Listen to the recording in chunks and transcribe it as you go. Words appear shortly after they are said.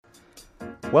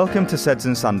Welcome to Seds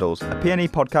and Sandals, a PNE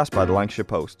podcast by the Lancashire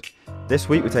Post. This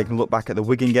week we're taking a look back at the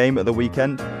Wigan game at the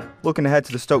weekend, looking ahead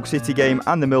to the Stoke City game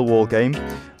and the Millwall game,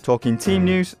 talking team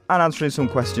news and answering some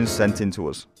questions sent in to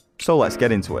us. So let's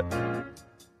get into it.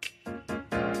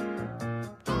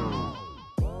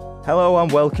 Hello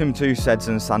and welcome to Seds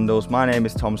and Sandals. My name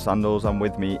is Tom Sandals and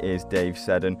with me is Dave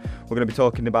Seddon. We're going to be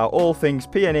talking about all things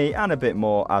PNE and a bit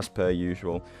more as per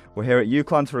usual. We're here at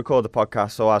UCLan to record the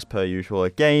podcast, so as per usual,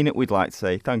 again, we'd like to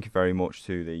say thank you very much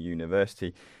to the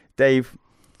university. Dave,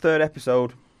 third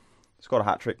episode, scored a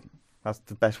hat-trick. That's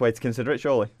the best way to consider it,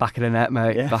 surely. Back of the net,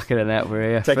 mate. Yeah. Back of the net, we're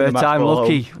here. Taking Third time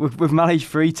lucky. We've managed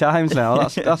 3 times now.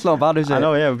 That's not bad, is it? I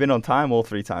know, yeah. We've been on time all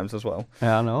 3 times as well.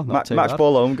 Yeah, I know. Match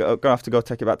ball home. Going to have to go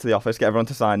take it back to the office, get everyone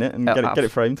to sign it and get it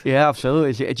framed. Yeah, absolutely.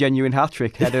 Is it a genuine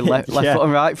hat-trick? Headed left foot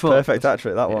and right foot. Perfect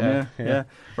hat-trick, that one. Yeah.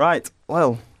 Right,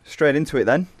 well, straight into it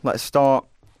then. Let's start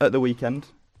at the weekend.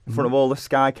 In front of all the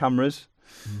Sky cameras.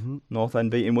 North End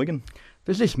beating Wigan.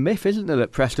 There's this myth, isn't there,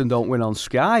 that Preston don't win on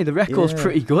Sky. The record's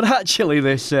pretty good, actually,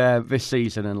 this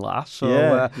season and last.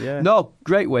 So, no,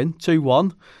 great win,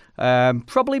 2-1.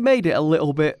 Probably made it a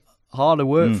little bit harder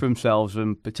work for themselves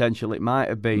than potentially it might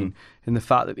have been in the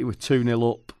fact that they were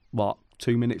 2-0 up,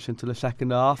 2 minutes into the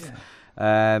second half.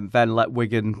 Then let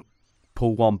Wigan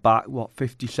pull one back,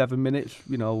 57 minutes,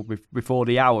 before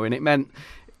the hour. And it meant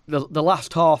the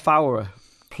last half hour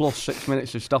plus 6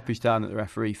 minutes of stoppage time that the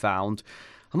referee found.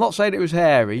 I'm not saying it was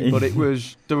hairy, but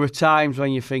there were times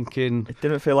when you're thinking... It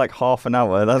didn't feel like half an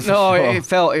hour, that's No,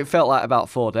 sure. it felt like about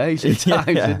 4 days at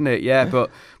times, didn't it? Yeah,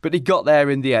 but he got there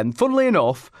in the end. Funnily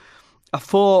enough, I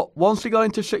thought once they got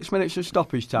into 6 minutes of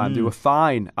stoppage time, they were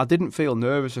fine. I didn't feel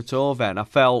nervous at all then. I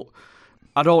felt,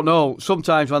 I don't know,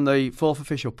 sometimes when the fourth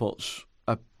official puts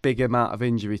a big amount of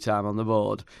injury time on the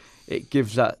board, it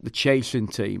gives the chasing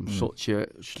team such a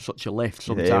lift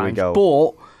sometimes. Here we go.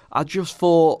 But I just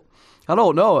thought... I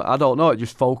don't know. It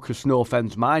just focused North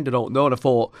End's mind. I don't know. And I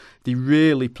thought they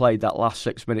really played that last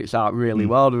 6 minutes out really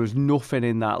well. There was nothing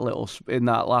in that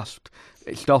last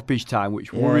stoppage time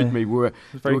which worried me. They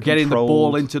were getting the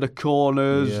ball into the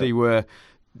corners. They were,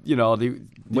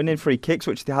 winning free kicks,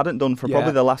 which they hadn't done for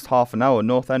probably the last half an hour.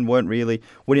 North End weren't really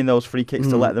winning those free kicks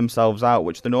to let themselves out,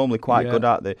 which they're normally quite good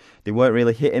at. They weren't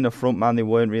really hitting a front man. They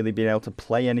weren't really being able to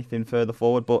play anything further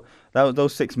forward. But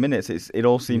those 6 minutes, it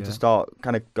all seemed to start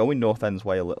kind of going North End's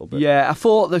way a little bit. Yeah, I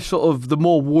thought the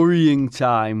more worrying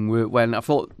time when I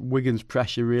thought Wigan's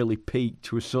pressure really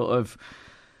peaked was sort of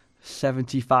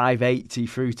 75, 80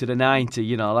 through to the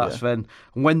 90. That's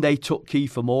when they took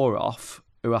Kiefer Moore off,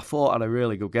 who I thought had a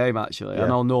really good game, actually. I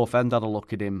know North End had a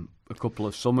look at him a couple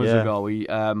of summers ago. He's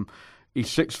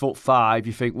 6'5".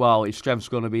 You think, well, his strength's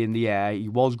going to be in the air. He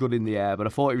was good in the air, but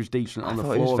I thought he was decent on the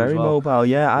floor. He was very mobile.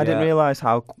 Yeah, I didn't realise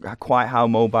quite how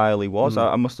mobile he was.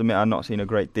 I must admit, I'd not seen a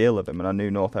great deal of him, and I knew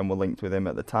North End were linked with him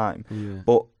at the time.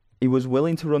 But he was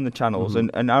willing to run the channels,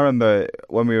 and I remember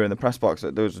when we were in the press box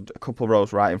that there was a couple of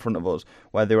rows right in front of us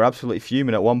where they were absolutely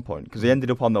fuming at one point because he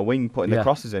ended up on the wing putting the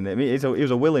crosses in. I mean, he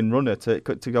was a willing runner to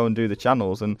go and do the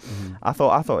channels, and I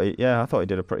thought he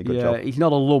did a pretty good job. He's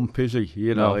not a lump, is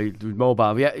he? No. He was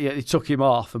mobile. Yeah, he took him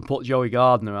off and put Joey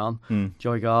Gardner on.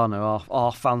 Joey Gardner,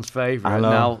 our fans' favourite.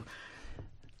 Now,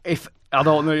 if I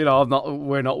don't know,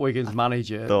 we're not Wigan's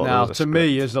manager. Now, to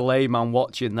me, as a layman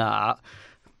watching that,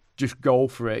 just go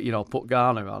for it, put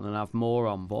Garner on and have Moore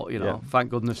on. But,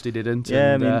 thank goodness they didn't.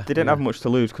 Yeah, and, they didn't have much to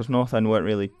lose because North End weren't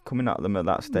really coming at them at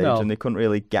that stage and they couldn't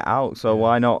really get out. So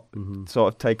why not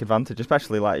sort of take advantage,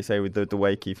 especially, like you say, with the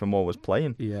way Kiefer Moore was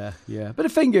playing. Yeah. But the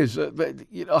thing is,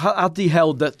 had they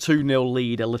held that 2-0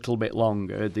 lead a little bit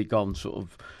longer, had they gone sort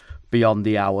of beyond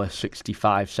the hour,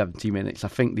 65, 70 minutes, I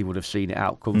think they would have seen it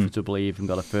out comfortably, even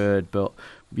got a third. But,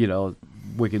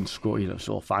 Wigan scored,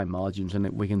 saw fine margins, and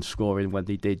Wigan scoring when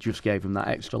they did just gave them that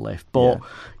extra lift. But,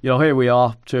 here we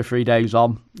are, 2 or 3 days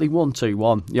on. They won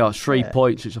 2-1. It's 3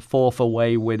 points. It's a 4th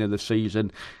away win of the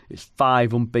season. It's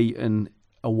 5 unbeaten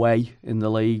away in the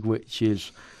league, which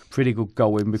is pretty good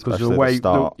going because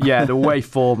the away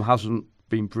form hasn't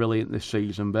been brilliant this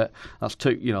season, but that's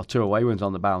 2 away wins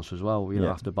on the bounce as well,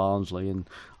 after Barnsley, and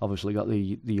obviously got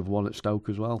the other one at Stoke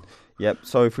as well. Yep,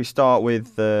 so if we start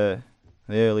with the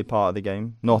early part of the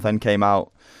game, North End came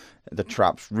out the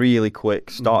traps really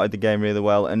quick, started the game really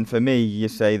well, and for me, you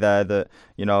say there that,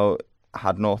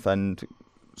 had North End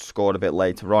scored a bit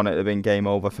later on, it would have been game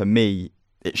over. For me,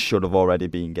 it should have already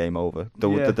been game over.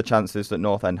 The chances that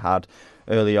North End had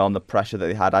early on, the pressure that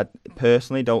they had, I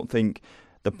personally don't think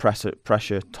the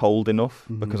pressure told enough,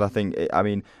 because I think,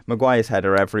 Maguire's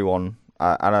header, everyone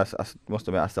I must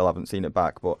admit I still haven't seen it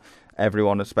back, but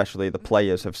everyone, especially the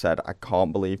players, have said, I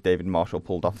can't believe David Marshall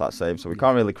pulled off that save. So we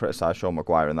can't really criticise Sean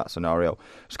Maguire in that scenario.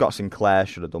 Scott Sinclair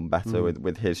should have done better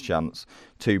with his chance.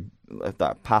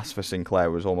 That pass for Sinclair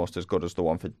was almost as good as the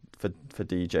one for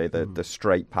DJ, the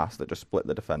straight pass that just split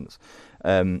the defence.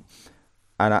 But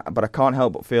I can't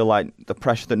help but feel like the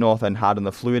pressure that North End had and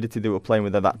the fluidity they were playing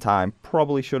with at that time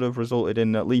probably should have resulted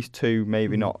in at least 2,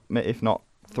 maybe not, if not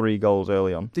 3 goals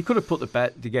early on. They could have put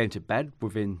the game to bed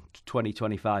within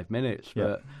 20-25 minutes.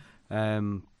 Yeah.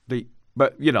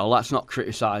 But let's not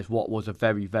criticise what was a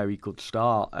very, very good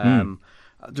start.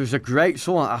 There's a great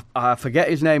someone, I forget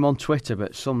his name on Twitter,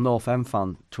 but some North End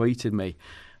fan tweeted me,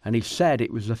 and he said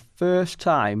it was the first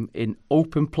time in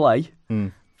open play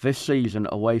this season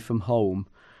away from home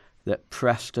that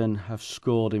Preston have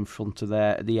scored in front of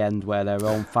the end where their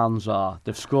own fans are.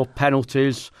 They've scored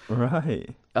penalties.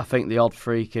 Right. I think the odd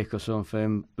free kick or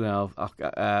something, but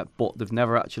they've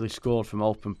never actually scored from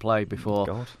open play before.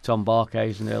 God. Tom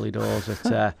Barkhuizen early doors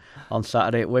on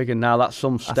Saturday at Wigan. Now that's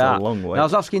some stat. That's a long way. Now, I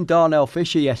was asking Darnell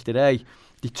Fisher yesterday.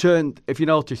 If you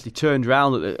noticed, he turned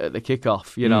round at the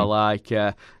kickoff.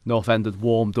 North End had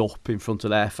warmed up in front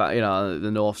of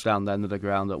the North Stand end of the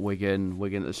ground at Wigan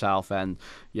at the South End.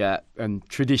 Yeah, and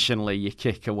traditionally you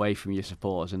kick away from your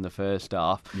supporters in the first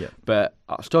half. Yeah. But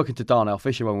I was talking to Darnell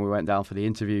Fisher when we went down for the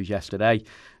interviews yesterday,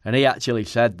 and he actually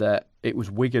said that it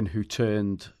was Wigan who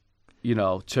turned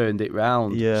it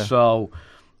round. Yeah. So,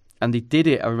 and they did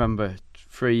it. I remember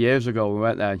 3 years ago we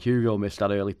went there and Hugo missed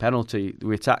that early penalty.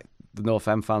 We attacked the North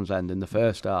End fans' end in the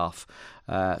first half.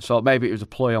 So maybe it was a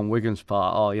ploy on Wigan's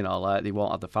part. They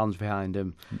won't have the fans behind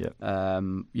them. Yep.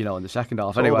 In the second half.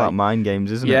 It's anyway, all about mind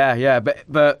games, isn't it? Yeah.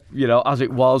 But as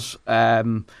it was,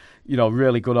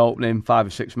 really good opening. 5 or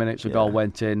 6 minutes, a goal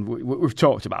went in. We've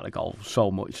talked about the goal so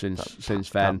much since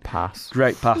then. That pass.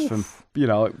 Great pass from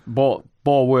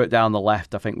ball worked down the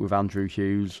left. I think with Andrew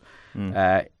Hughes.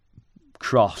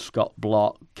 Cross got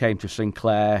blocked. Came to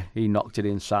Sinclair. He knocked it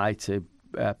inside to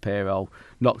Pero,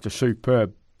 knocked a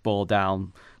superb ball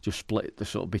down, just split the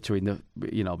sort of between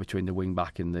the wing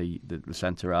back and the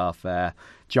centre half there.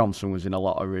 Johnson was in a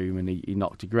lot of room and he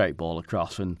knocked a great ball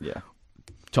across, and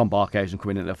Tom Barkhuizen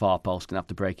coming into the far post and have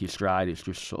to break his stride. It's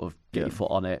just sort of get your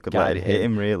foot on it. Could let it hit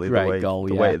him really. Great goal,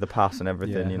 the weight of the pass and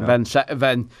everything.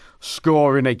 Then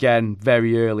scoring again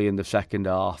very early in the second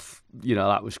half.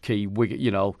 That was key.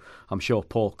 Wigan, I'm sure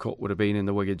Paul Cook would have been in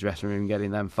the Wigan dressing room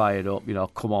getting them fired up.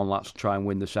 Come on, let's try and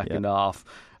win the second half.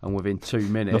 And within 2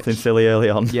 minutes, nothing silly early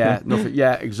on. nothing.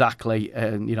 Yeah, exactly.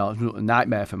 And it's a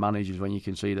nightmare for managers when you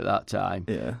concede at that time.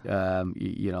 Yeah.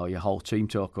 Your whole team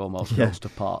talk almost goes to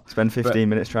pot. Spend 15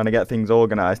 minutes trying to get things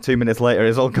organised. 2 minutes later,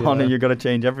 it's all gone, and you've got to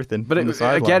change everything. But it was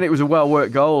a well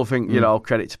worked goal. I think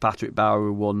credit to Patrick Bauer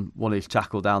who won his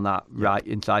tackle down that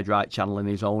inside right channel in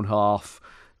his own half.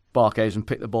 Barkhuizen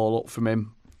picked the ball up from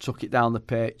him, took it down the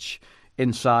pitch,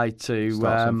 inside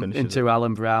into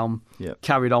Alan Brown,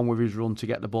 carried on with his run to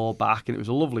get the ball back, and it was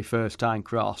a lovely first time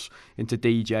cross into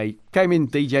DJ. Came in,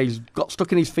 DJ's got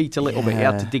stuck in his feet a little bit, he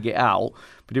had to dig it out,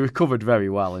 but he recovered very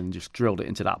well and just drilled it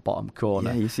into that bottom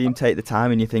corner. Yeah, you see him take the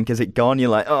time and you think, is it gone? You're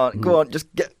like, oh, go on, just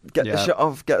get the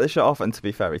shot off, and to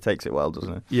be fair, he takes it well,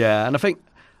 doesn't he? Yeah, and I think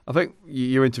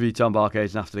you interviewed Tom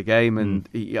Barkhuizen after the game, and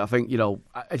I think,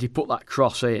 as he put that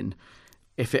cross in,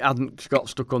 if it hadn't got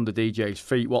stuck under DJ's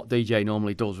feet, what DJ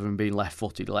normally does with him being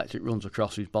left-footed, lets it runs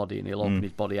across his body and he'll open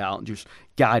his body out and just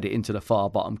guide it into the far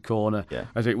bottom corner. Yeah.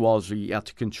 As it was, he had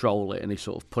to control it and he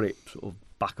sort of put it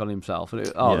back on himself. And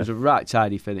it was a right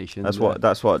tidy finish. And, that's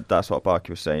what Barkey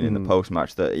was saying in the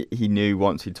post-match, that he knew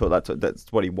once he took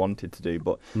that's what he wanted to do,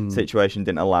 but the situation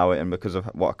didn't allow it, and because of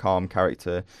what a calm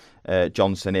character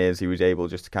Johnson is, he was able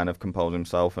just to kind of compose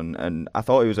himself, and I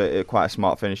thought it was quite a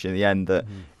smart finish in the end, that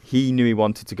he knew he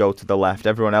wanted to go to the left,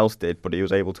 everyone else did, but he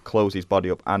was able to close his body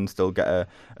up and still get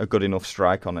a good enough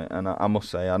strike on it. And I must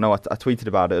say, I know I tweeted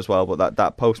about it as well, but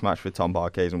that post-match with Tom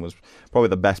Barkhuizen was probably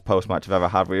the best post-match I've ever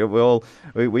had.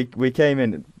 We came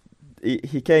in,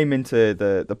 he came into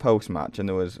the post-match, and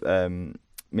there was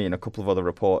me and a couple of other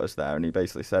reporters there, and he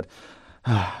basically said,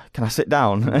 can I sit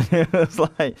down? And it was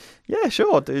like, yeah,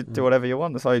 sure, do whatever you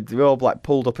want. So we all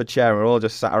pulled up a chair and we all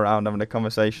just sat around having a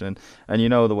conversation. And you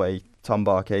know the way Tom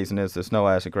Barkhuizen is, there's no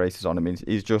airs or graces on him.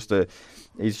 He's just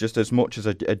as much as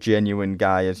a genuine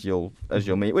guy as you'll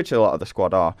meet, which a lot of the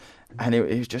squad are. And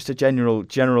it was just a general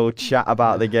chat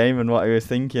about the game and what he was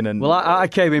thinking. And well, I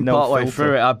came in part way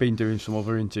through it. I've been doing some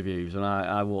other interviews, and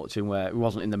I walked in where it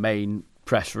wasn't in the main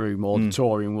press room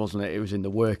auditorium, wasn't it? It was in the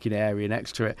working area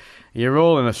next to it. You're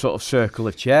all in a sort of circle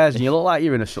of chairs, and you look like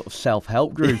you're in a sort of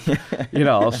self-help group,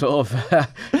 sort of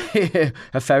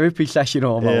a therapy session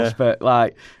almost. Yeah. But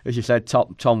like as you said,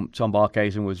 Tom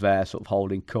Barkhuizen was there, sort of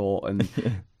holding court, and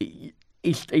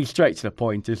he's straight to the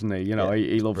point, isn't he?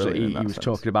 He loves it. He was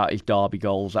talking about his derby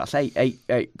goals. That's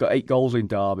got 8 goals in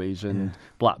derbies, and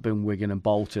Blackburn, Wigan, and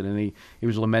Bolton. And he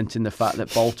was lamenting the fact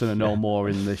that Bolton are no more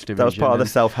in this division. That was part of the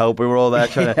self-help. We were all there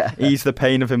trying to ease the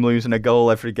pain of him losing a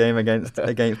goal every game against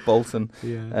Bolton.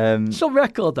 Yeah. It's on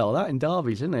record though, that in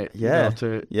derbies, isn't it? Yeah.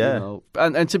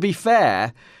 And to be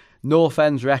fair, North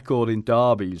End's record in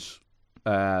derbies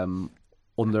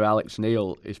under Alex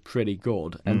Neil is pretty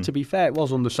good, and to be fair, it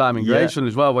was under Simon Grayson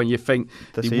as well. When you think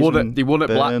they won at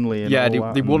Burnley,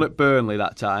 they won at Burnley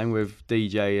that time with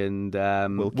DJ and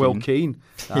Will Keane.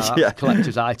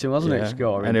 Collector's item, wasn't it?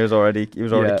 Scoring, and he was already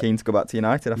keen to go back to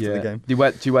United after the game. They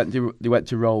went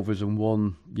to Rovers and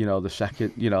won. The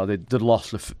second, they'd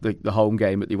lost the home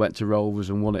game, but they went to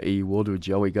Rovers and won at Ewood with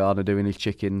Joey Gardner doing his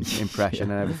chicken impression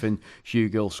and everything. Hugh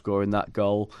Gill scoring that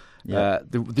goal.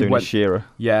 They went Shearer.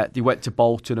 They went to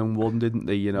Bolton and won, didn't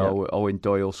they? Owen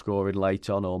Doyle scoring late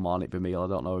on, or Marnik Bamil. I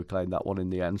don't know who claimed that one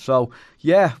in the end. So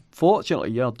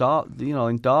fortunately,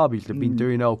 in derbies they've been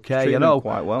doing okay.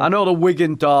 Quite well. I know the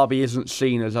Wigan derby isn't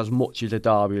seen as much as a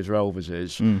derby as Rovers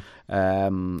is.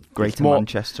 Greater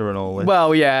Manchester and all this. Well,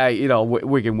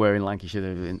 Wigan were in Lancashire,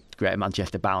 they're in Greater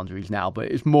Manchester boundaries now,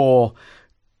 but it's more.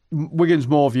 Wigan's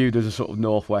more viewed as a sort of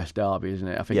northwest derby, isn't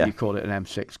it? I think you call it an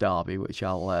M6 derby, which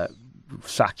I'll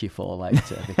sack you for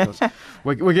later because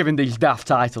we're giving these daft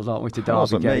titles, aren't we, to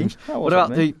derby games? What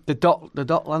about the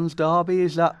Docklands derby?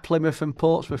 Is that Plymouth and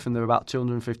Portsmouth, and they're about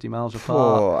 250 miles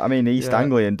apart? East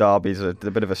Anglian derbies are a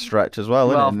bit of a stretch as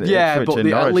well, isn't it? But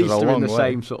at least they're in the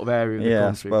same sort of area of the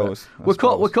country. I suppose.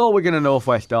 We're called Wigan a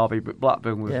northwest derby, but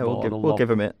Blackburn was we'll give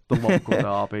them it. The local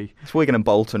derby. It's Wigan and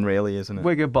Bolton, really, isn't it?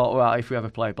 Wigan, Bolton. Well, if we ever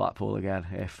play Blackpool again,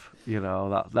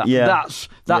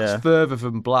 that's further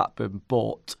than Blackburn,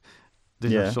 but.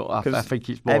 I think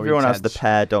it's more everyone intense. has the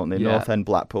pair, don't they? North End,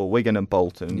 Blackpool, Wigan and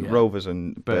Bolton, Rovers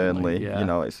and Burnley.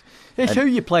 It's who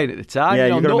you're playing at the time. Yeah,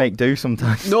 you've got to make do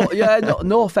sometimes.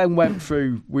 North End went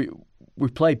through. We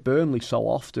played Burnley so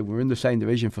often. We were in the same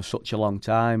division for such a long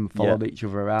time. Followed each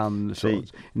other around in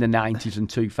the 90s and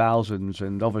 2000s,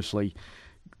 and obviously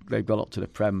they've got up to the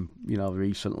Prem,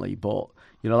 recently. But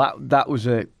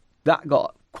that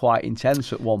got quite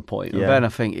intense at one point, and then I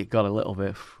think it got a little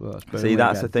bit.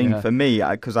 That's the thing for me,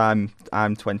 because I'm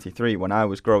 23. When I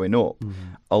was growing up,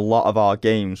 a lot of our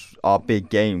big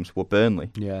games were Burnley.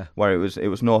 Where it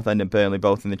was North End and Burnley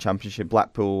both in the Championship.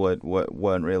 Blackpool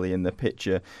weren't really in the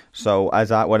picture. So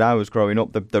when I was growing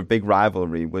up, the big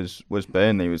rivalry was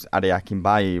Burnley. It was Ade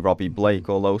Akinbaye, Robbie Blake,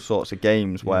 all those sorts of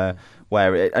games where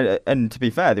and to be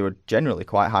fair, they were generally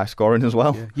quite high scoring as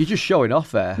well. You're just showing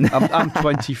off there. I'm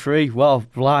 23. Well,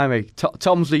 blimey,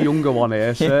 Tom's the younger one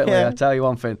here. Certainly, I tell you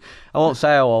one thing. I won't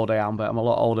say how old I am, but I'm a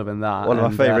lot older than that. One of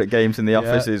my favourite games in the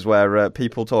office is where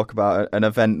people talk about an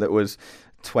event that was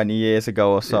 20 years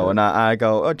ago or so, and I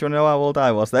go, "Oh, do you want to know how old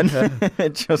I was then?"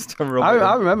 Just to rub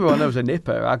I remember when I was a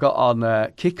nipper, I got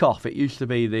on Kick-Off. It used to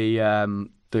be the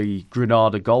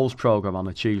Granada Goals programme on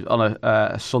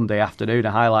a Sunday afternoon,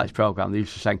 a highlights programme. They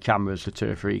used to send cameras to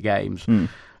 2 or 3 games.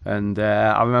 And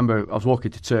I remember I was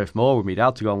walking to Turf Moor with my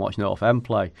dad to go and watch North End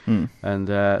play. And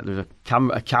there was a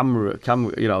camera,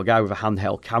 a guy with a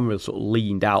handheld camera sort of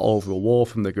leaned out over a wall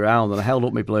from the ground, and I held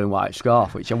up my blue and white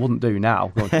scarf, which I wouldn't do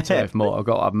now, going to Turf Moor, I've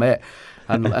got to admit.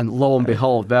 And lo and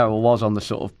behold, there I was on the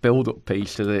sort of build-up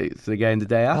piece to the game the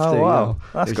day after. Oh, wow.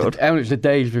 That's good. And it was the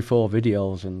days before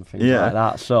videos and things like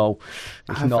that. So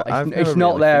it's not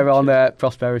really there on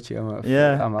Prosperity,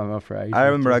 I'm afraid. I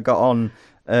remember I got on...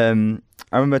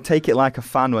 I remember Take It Like a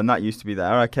Fan when that used to be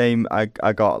there.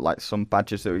 I got like some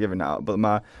badges that were given out, but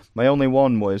my only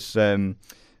one was...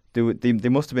 They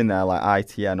must have been there like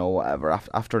ITN or whatever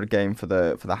after a game for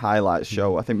the highlights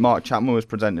show. I think Mark Chapman was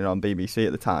presenting on BBC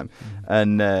at the time,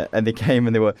 and they came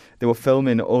and they were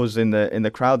filming us in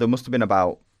the crowd. There must have been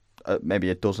about maybe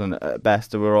a dozen at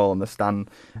best. We were all on the stand,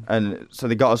 and so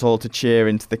they got us all to cheer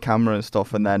into the camera and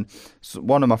stuff. And then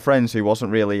one of my friends who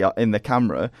wasn't really in the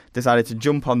camera decided to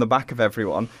jump on the back of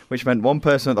everyone, which meant one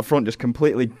person at the front just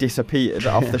completely disappeared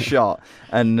off the shot.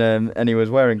 And he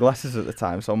was wearing glasses at the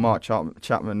time, so Mark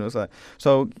Chapman was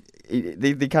so.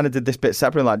 They kind of did this bit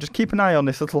separately, like just keep an eye on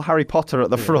this little Harry Potter at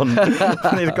the front.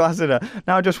 And his glasses are,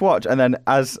 now just watch. And then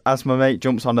as my mate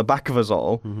jumps on the back of us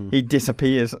all, he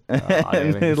disappears.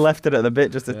 And he left it at the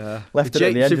left it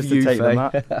at the end just to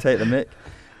take the mick.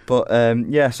 But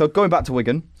so going back to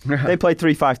Wigan, They played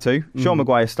 3-5-2. Sean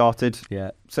Maguire started.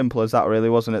 Yeah. Simple as that, really,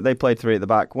 wasn't it? They played 3 at the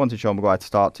back. Wanted Sean Maguire to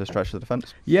start to stretch the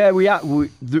defence. Yeah, there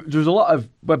was a lot of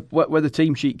when the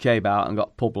team sheet came out and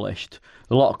got published.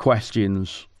 A lot of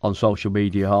questions on social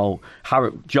media.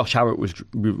 Josh Harrop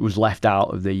was left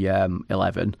out of the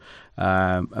 11,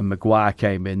 and Maguire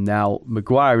came in. Now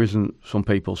Maguire isn't some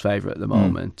people's favourite at the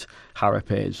moment.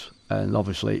 Harrop is, and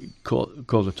obviously it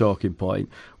caused a talking point.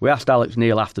 We asked Alex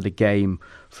Neil after the game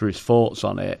for his thoughts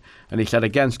on it, and he said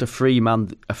against a three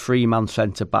man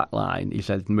centre back line, he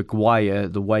said Maguire,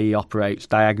 the way he operates,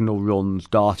 diagonal runs,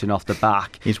 darting off the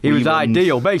back, he was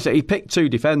ideal. Basically, he picked 2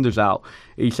 defenders out.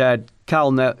 He said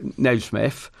Cal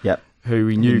Naismith, who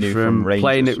he knew from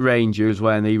playing at Rangers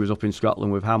when he was up in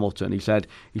Scotland with Hamilton. He said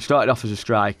he started off as a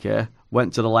striker,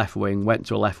 went to the left wing, went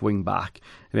to a left wing back,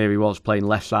 and here he was playing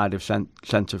left side of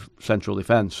central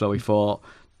defence. So he thought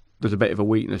there's a bit of a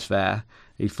weakness there.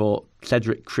 He thought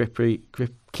Cedric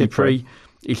Kipri,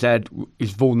 he said,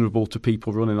 is vulnerable to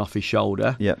people running off his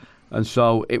shoulder. Yeah. And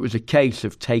so it was a case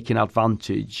of taking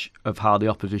advantage of how the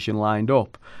opposition lined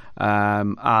up.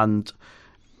 And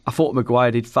I thought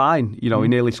Maguire did fine. He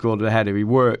nearly scored a header. He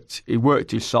worked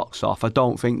his socks off. I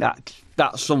don't think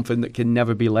that's something that can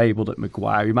never be labelled at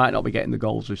Maguire. He might not be getting the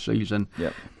goals this season,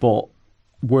 but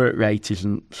work rate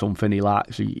isn't something he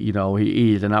lacks. He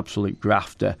is an absolute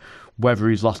grafter. Whether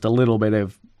he's lost a little bit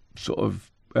of sort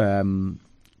of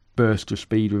burst of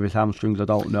speed with his hamstrings, I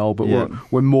don't know. But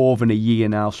we're more than a year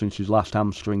now since his last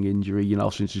hamstring injury.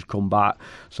 Since he's come back,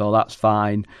 so that's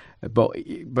fine. But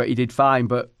he did fine.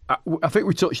 But I think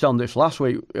we touched on this last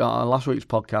week's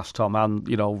podcast, Tom,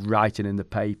 and writing in the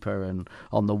paper and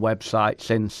on the website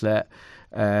since that.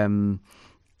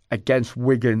 Against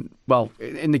Wigan,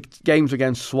 in the games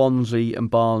against Swansea and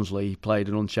Barnsley, he played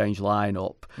an unchanged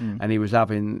lineup, and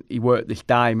he worked this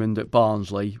diamond at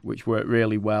Barnsley, which worked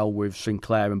really well with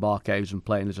Sinclair and Barkhuizen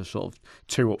playing as a sort of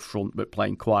 2 up front, but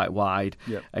playing quite wide.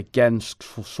 Yep. Against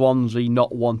Swansea,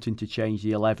 not wanting to change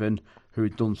the 11, who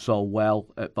had done so well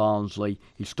at Barnsley,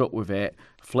 he stuck with it,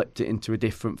 flipped it into a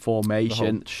different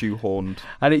formation, shoehorned,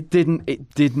 and it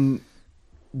didn't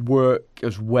work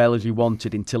as well as he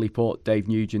wanted until he put Dave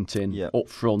Nugent in up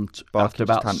front.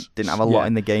 Didn't have a lot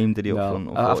in the game, did he? Up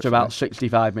front, after about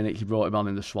 65 minutes, he brought him on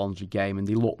in the Swansea game, and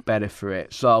he looked better for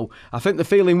it. So I think the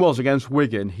feeling was against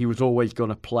Wigan, he was always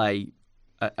going to play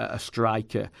a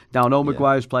striker. Now I know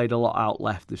Maguire's played a lot out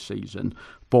left this season,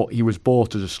 but he was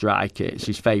bought as a striker. It's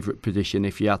his favourite position.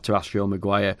 If you had to ask Sean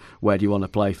Maguire, where do you want to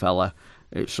play, fella?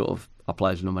 It's sort of, I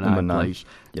play as number 9, please.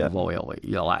 Yeah.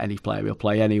 Like any player, he'll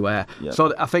play anywhere. Yeah.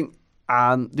 So I think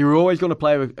they were always going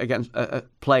to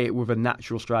play it with a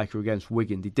natural striker against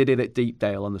Wigan. They did it at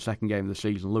Deepdale on the second game of the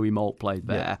season. Louis Moult played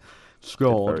there,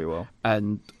 scored. Did very well.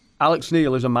 And Alex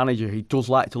Neil is a manager. He does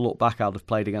like to look back how they've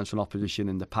played against an opposition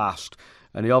in the past.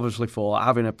 And he obviously thought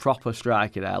having a proper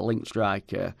striker there, link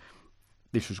striker,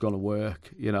 this was going to work,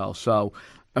 So,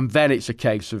 and then it's a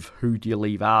case of who do you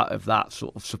leave out of that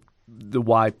sort of the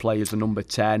wide players, the number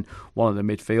 10, one of the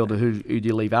midfielders, who do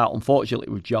you leave out? Unfortunately,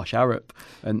 it was Josh Harrop.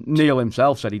 And Neil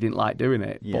himself said he didn't like doing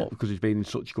it, but because he's been in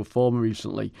such good form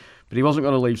recently. But he wasn't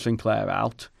going to leave Sinclair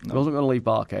out. No. He wasn't going to leave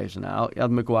Barkhuizen out. He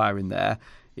had Maguire in there.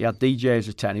 He had DJ as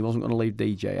a 10. He wasn't going to leave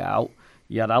DJ out.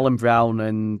 He had Alan Brown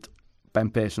and Ben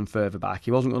Pearson further back.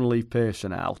 He wasn't going to leave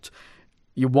Pearson out.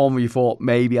 You one where you thought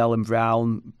maybe Alan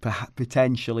Brown,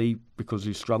 potentially, because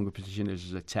his stronger position is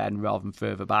as a 10 rather than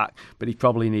further back, but he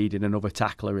probably needed another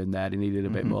tackler in there. He needed a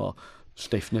bit more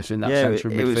stiffness in that centre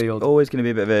of midfield. It was always going to be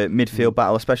a bit of a midfield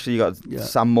battle, especially you got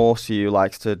Sam Morsey, who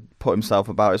likes to put himself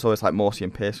about. It's always like Morsey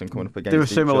and Pearson coming up against each other.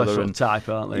 They're a similar sort of type,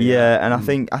 aren't they? Yeah, and I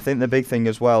think the big thing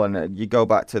as well, and you go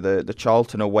back to the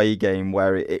Charlton away game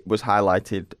where it was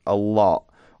highlighted a lot,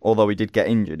 although he did get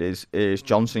injured, is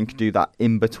Johnson can do that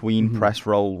in-between press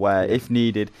role where, if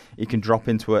needed, he can drop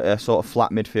into a sort of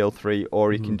flat midfield 3,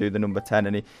 or he can do the number 10,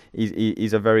 and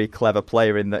he's a very clever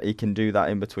player in that he can do that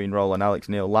in-between role, and Alex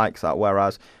Neil likes that,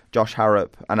 whereas Josh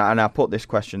Harrop, and I put this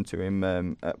question to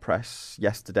him at press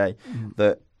yesterday,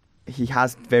 that he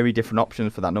has very different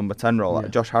options for that number 10 role.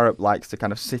 Josh Harrop likes to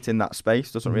kind of sit in that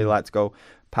space, doesn't really like to go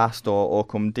past or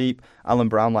come deep. Alan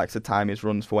Brown likes to time his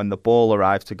runs for when the ball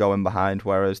arrives to go in behind,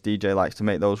 whereas DJ likes to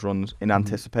make those runs in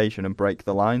anticipation and break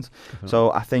the lines.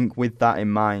 So I think with that in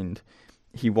mind,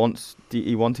 he wanted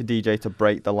DJ to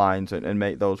break the lines and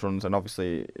make those runs, and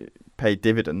obviously pay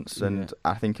dividends. And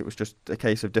I think it was just a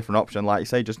case of different option, like you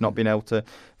say, just not being able to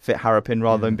fit Harrop in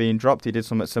rather than being dropped. He did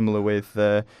something similar with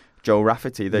Joe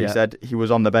Rafferty that he said he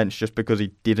was on the bench just because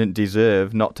he didn't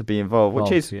deserve not to be involved,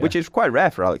 which is quite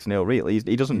rare for Alex Neil. Really,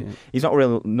 he doesn't. He's not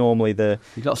really normally the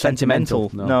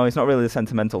sentimental. No, he's not really the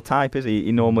sentimental type, is he?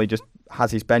 He normally just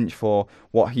has his bench for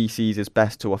what he sees as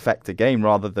best to affect a game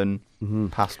rather than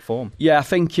past form. Yeah, I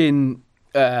think in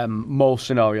most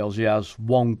scenarios he has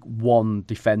one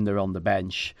defender on the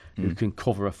bench who can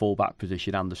cover a full-back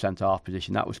position and the centre-half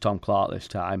position. That was Tom Clark this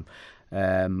time.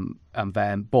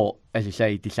 But as you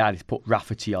say, he decided to put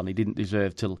Rafferty on. He didn't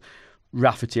deserve to.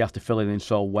 Rafferty, after filling in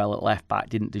so well at left back,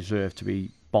 didn't deserve to be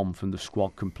bombed from the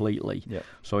squad completely. Yep.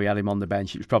 So he had him on the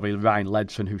bench. It was probably Ryan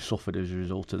Ledson who suffered as a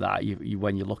result of that.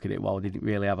 When you look at it, he didn't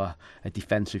really have a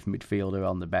defensive midfielder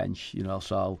on the bench,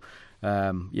 So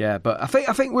but I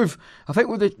think with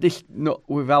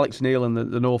Alex Neil and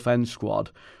the North End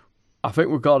squad, I think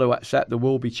we've got to accept there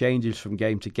will be changes from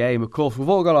game to game. Of course, we've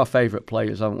all got our favourite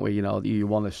players, haven't we? That you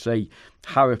want to see.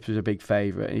 Harrop is a big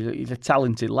favourite. He's a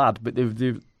talented lad, but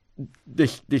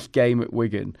this game at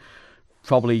Wigan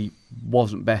probably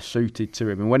wasn't best suited to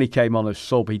him. And when he came on as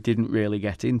sub, he didn't really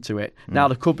get into it. Now,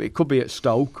 it could be at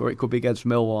Stoke or it could be against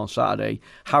Millwall on Saturday.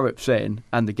 Harrop's in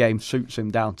and the game suits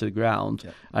him down to the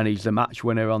ground and he's the match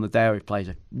winner on the day. He plays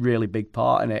a really big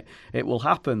part in it. It will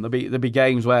happen. There'll be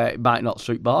games where it might not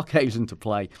suit Barkhuizen to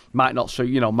play. Might not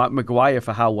suit, Maguire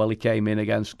for how well he came in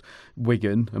against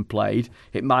Wigan and played.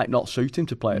 It might not suit him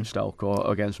to play at Stoke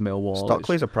or against Millwall.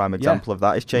 Stockley's a prime example of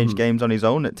that. He's changed games on his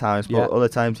own at times, but other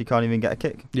times he can't even get a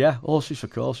kick. Yeah, horses for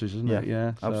courses, isn't it?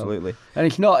 Yeah, so. Absolutely. And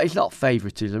it's not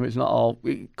favouritism. It's not all.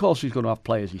 Of course, he's going to have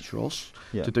players he trusts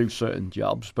to do certain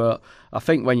jobs. But I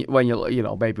think when you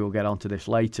maybe we'll get onto this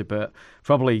later, but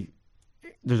probably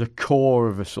there's a core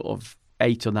of a sort of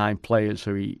 8 or 9 players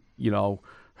who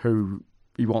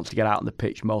he wants to get out on the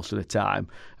pitch most of the time,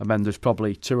 and then there's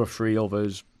probably 2 or 3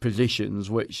 others positions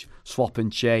which swap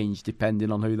and change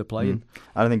depending on who they're playing.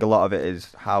 I think a lot of it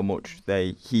is how much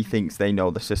he thinks they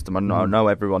know the system. I know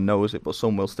everyone knows it, but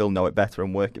some will still know it better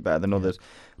and work it better than others.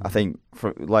 I think,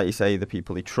 like you say, the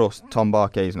people he trusts, Tom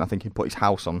Barkhuizen, I think he put his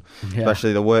house on,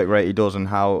 especially the work rate he does and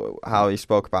how he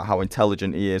spoke about how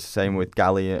intelligent he is. Same with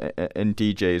Gally and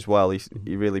DJ as well.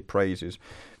 He really praises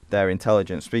their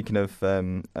intelligence. Speaking of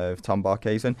Tom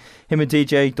Barkhuizen, him and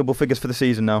DJ double figures for the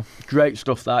season now. Great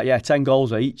stuff that, 10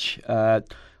 goals each.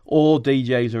 All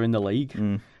DJs are in the league.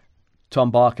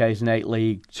 Tom Barkhuizen 8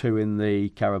 league, 2 in the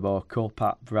Carabao Cup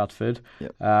at Bradford.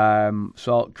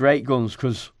 So great guns,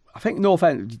 because I think North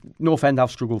End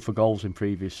have struggled for goals in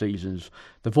previous seasons.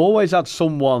 They've always had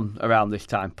someone around this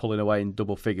time pulling away in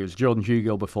double figures. Jordan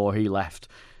Hugill, before he left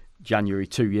January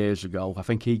 2 years ago, I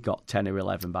think he got 10 or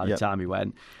 11 by the time he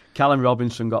went. Callum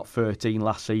Robinson got 13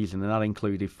 last season, and that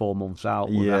included 4 months out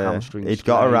with a hamstring strain. He'd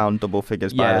got around double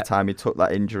figures by the time he took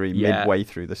that injury midway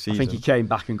through the season. I think he came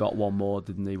back and got 1 more,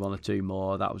 didn't he? 1 or 2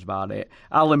 more. That was about it.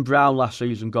 Alan Brown last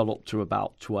season got up to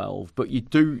about 12, but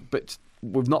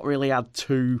we've not really had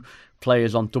 2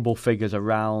 players on double figures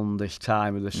around this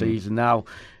time of the season. Now,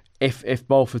 if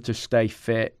both are to stay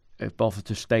fit, if both are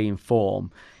to stay in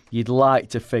form, you'd like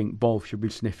to think both should be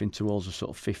sniffing towards a sort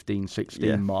of 15,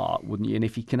 16 mark, wouldn't you? And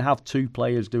if you can have 2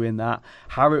 players doing that,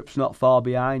 Harrop's not far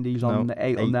behind. He's on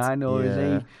 8 or 9, or is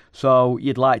he? So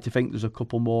you'd like to think there's a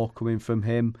couple more coming from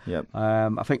him.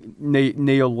 I think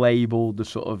Neil labelled the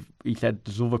sort of, he said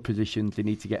there's other positions they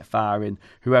need to get firing.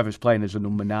 Whoever's playing as a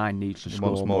number 9 needs to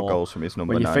score more goals from his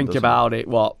number 9. When you think about it,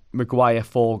 Maguire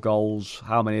 4 goals,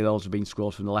 how many of those have been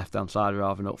scored from the left-hand side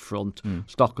rather than up front?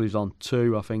 Stockley's on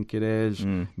 2, I think it is.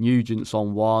 Nugent's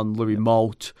on 1. Louis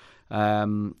Moult,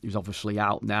 he's obviously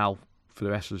out now for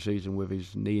the rest of the season with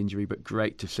his knee injury, but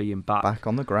great to see him back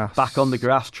on the grass. Back on the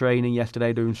grass, training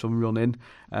yesterday, doing some running.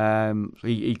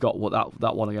 He got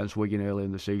that one against Wigan early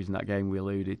in the season, that game we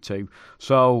alluded to.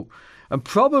 So, and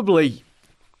probably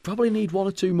need 1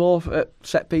 or 2 more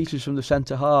set pieces from the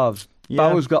centre halves.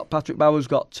 Patrick Bauer's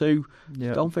got 2.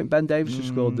 Don't think Ben Davies has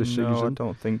scored this season. No, I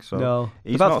don't think so. No,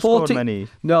 he's not scored many.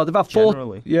 No, they've had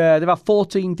generally. they've had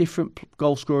 14 different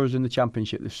goal scorers in the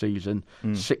Championship this season,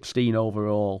 16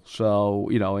 overall. So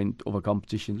in other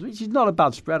competitions, which is not a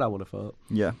bad spread, I would have thought.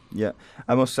 Yeah.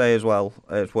 I must say as well,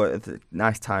 it's a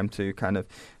nice time to kind of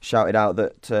shout it out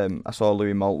that I saw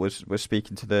Louis Moult was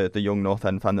speaking to the young North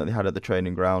End fan that they had at the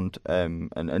training ground, and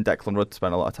Declan Rudd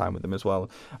spent a lot of time with them as well.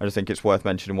 I just think it's worth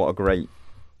mentioning what a great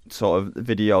sort of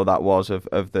video that was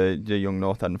of the young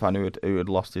North End fan who had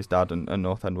lost his dad, and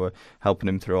North End were helping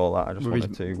him through all that. I just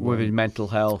wanted with his mental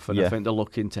health, and I think they're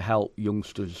looking to help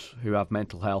youngsters who have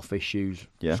mental health issues,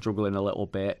 struggling a little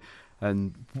bit.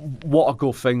 And what a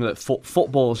good thing that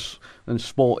football's and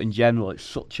sport in general, it's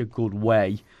such a good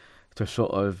way to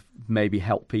sort of maybe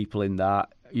help people in that.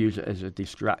 use it as a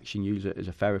distraction, use it as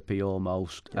a therapy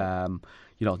almost.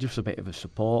 Just a bit of a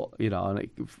support.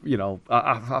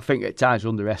 I think at times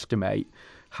underestimate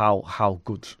how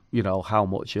good, how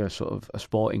much a sort of a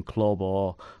sporting club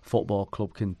or football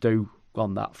club can do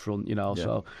on that front.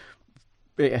 So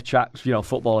it attracts,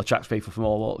 football attracts people from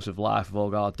all walks of life. We've all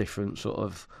got different sort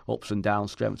of ups and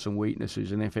downs, strengths and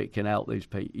weaknesses, and if it can help these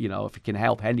people, if it can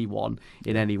help anyone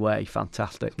in any way,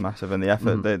 fantastic. It's massive, and the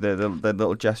effort, the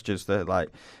little gestures that, like,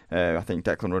 I think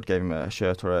Declan Rudd gave him a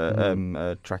shirt or a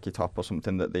tracky top or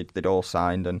something that they'd all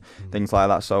signed and things like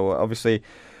that. So obviously,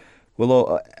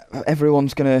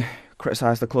 everyone's going to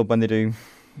criticise the club when they do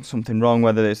something wrong,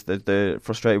 whether it's they're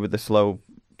frustrated with the slow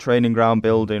training ground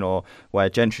building or where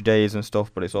Gentry Day is and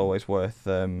stuff, but it's always worth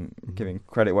giving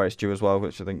credit where it's due as well,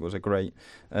 which I think was a great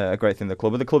thing. The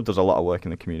club does a lot of work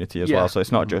in the community as well, so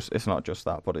it's not just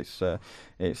that, but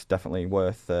it's definitely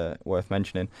worth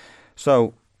mentioning.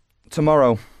 So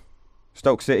tomorrow,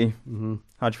 Stoke City,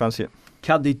 how do you fancy it?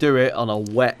 Can they do it on a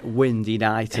wet, windy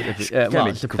night at the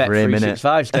it's the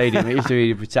Bet365 Stadium? It used to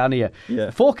be Britannia. Yeah.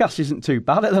 The forecast isn't too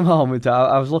bad at the moment.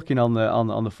 I was looking on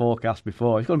the forecast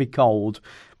before. It's going to be cold,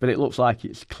 but it looks like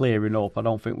it's clearing up. I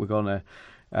don't think we're going to,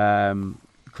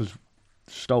 because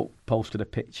Stoke posted a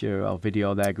picture or video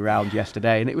of their ground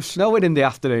yesterday, and it was snowing in the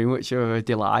afternoon, which was a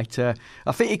delight. I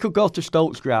think you could go to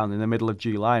Stoke's ground in the middle of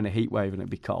July in a heat wave and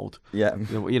it'd be cold. Yeah,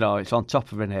 it's on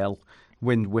top of an hill.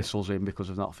 Wind whistles in because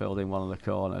we've not filled in one of the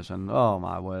corners, and oh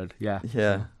my word, yeah.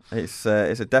 It's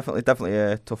definitely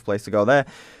a tough place to go. They're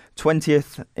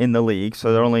 20th in the league,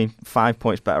 so they're only 5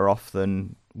 points better off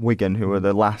than Wigan, who are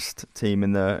the last team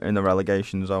in the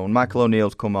relegation zone. Michael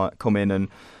O'Neill's come in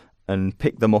and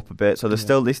pick them up a bit, so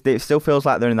it still feels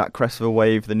like they're in that crest of a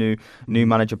wave. The new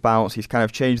manager bounce, he's kind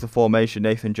of changed the formation.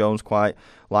 Nathan Jones quite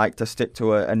liked to stick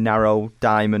to a narrow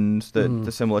diamond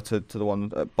that's similar to the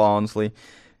one at Barnsley.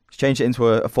 He's changed it into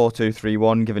a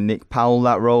 4-2-3-1, giving Nick Powell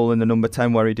that role in the number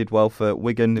 10 where he did well for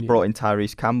Wigan. They brought in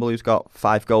Tyrese Campbell, who's got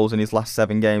 5 goals in his last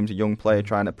 7 games, a young player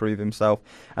trying to prove himself.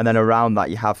 And then around that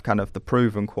you have kind of the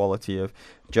proven quality of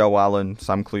Joe Allen,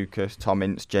 Sam Clucas, Tom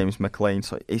Ince, James McLean.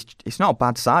 So it's not a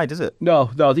bad side, is it?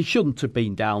 No, they shouldn't have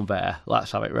been down there.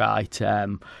 Let's have it right.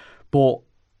 But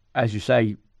as you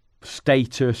say,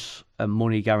 status and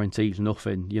money guarantees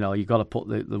nothing. You've got to put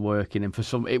the work in, and for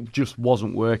some, it just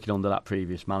wasn't working under that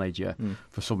previous manager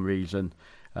for some reason.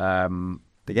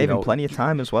 They gave him plenty of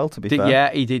time as well, to be fair.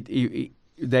 Yeah, he did.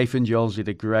 Nathan Jones did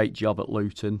a great job at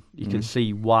Luton. You can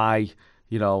see why,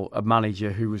 a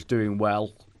manager who was doing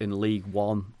well in League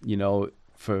One,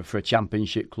 for a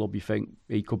Championship club, you think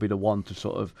he could be the one to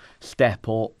sort of step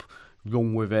up,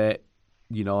 run with it,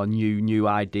 new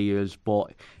ideas,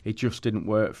 but it just didn't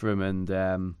work for him. And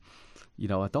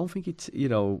I don't think it's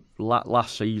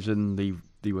last season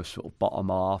they were sort of bottom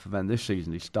half, and then this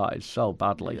season they started so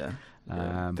badly.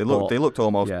 Yeah. They looked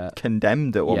almost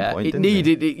condemned at one point. It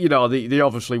needed, they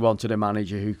obviously wanted a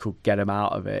manager who could get them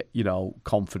out of it.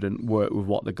 Confident, work with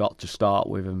what they got to start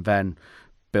with, and then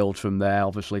build from there.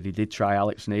 Obviously, they did try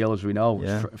Alex Neil, as we know,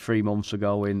 3 months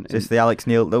ago. Is this the Alex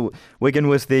Neil? Wigan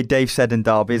was the Dave Seddon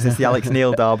derby. Is this the Alex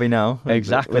Neil derby now?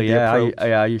 Exactly.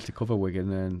 I used to cover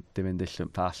Wigan and them in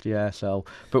distant past. So,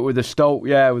 but with the Stoke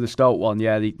one,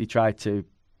 they tried to,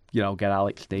 get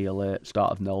Alex Neil at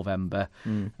start of November.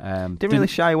 Didn't really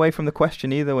shy away from the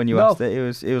question either when you asked it.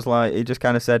 It was like, he just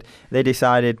kind of said they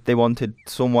decided they wanted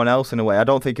someone else in a way. I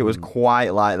don't think it was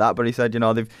quite like that, but he said,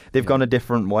 they've gone a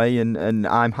different way, and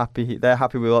I'm happy. They're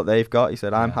happy with what they've got. He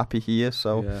said, I'm happy here.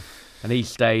 So, and he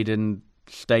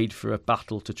stayed for a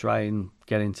battle to try and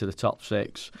get into the top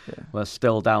 6. We're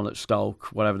still down at Stoke,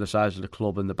 whatever the size of the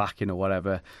club and the backing or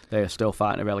whatever, they are still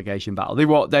fighting a relegation battle. They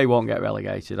won't get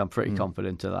relegated. I'm pretty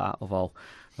confident of that. Although,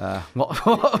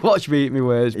 watch me eat my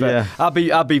words, but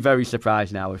I'd be very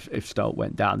surprised now if Stoke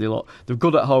went down. They're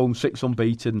good at home, 6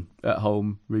 unbeaten at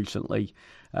home recently.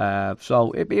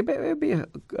 So it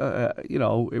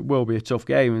will be a tough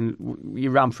game, and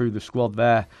you ran through the squad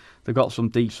there. They've got some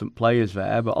decent players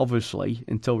there, but obviously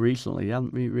until recently they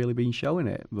haven't really been showing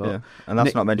it. But and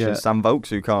that's not mentioning Sam Vokes,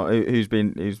 who's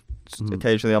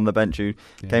occasionally on the bench, who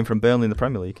came from Burnley in the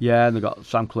Premier League. Yeah, and they've got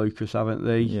Sam Clucas, haven't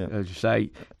they? Yeah. As you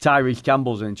say, Tyrese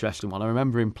Campbell's an interesting one. I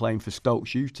remember him playing for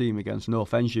Stoke's youth team against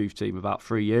North End's youth team about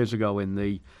 3 years ago in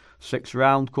the 6th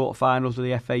round quarterfinals of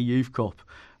the FA Youth Cup.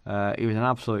 He was an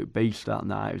absolute beast that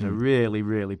night. He was a really,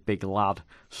 really big lad.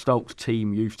 Stoke's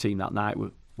youth team that night were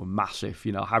massive.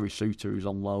 Harry Souter, who's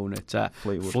on loan at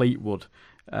Fleetwood.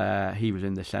 He was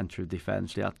in the centre of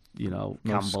defence. They had,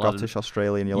 Campbell. Scottish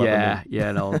Australian 11.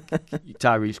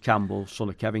 Tyrese Campbell, son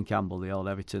of Kevin Campbell, the old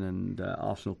Everton and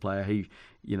Arsenal player.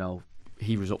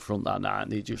 he was up front that night,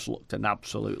 and he just looked an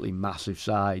absolutely massive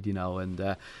side,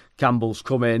 and Campbell's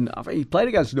come in. I think he played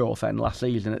against North End last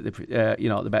season at the at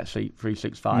the Bet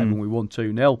 365 and we won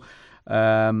 2-0.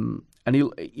 And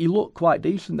he looked quite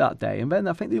decent that day, and then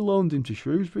I think they loaned him to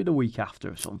Shrewsbury the week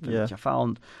after or something, which I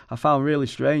found really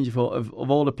strange. I thought of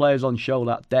all the players on show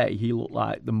that day, he looked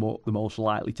like the most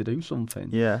likely to do something.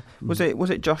 Yeah, was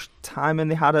it Josh Timon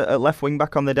they had at left wing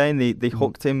back on the day, and they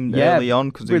hooked him early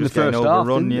on because he was getting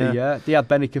overrun. They had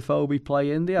Benny Kofobi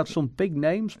playing. They had some big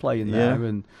names playing there,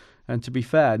 and to be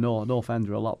fair, North End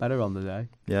were a lot better on the day.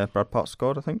 Yeah, Brad Potts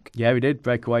scored, I think. Yeah, he did.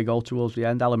 Breakaway goal towards the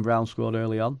end. Alan Brown scored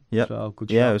early on. Yeah, so good.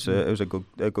 Yeah, it was a good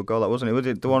goal, that wasn't it? Was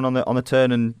it the one on the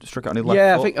turn and struck it on his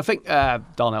left foot? Yeah, I think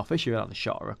Darnell Fisher had the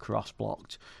shot or a cross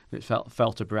blocked. It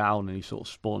fell to Brown, and he sort of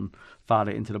spun, fired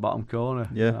it into the bottom corner.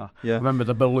 Yeah. I remember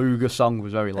the Beluga song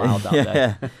was very loud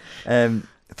that day.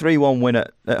 3-1 win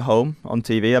at home on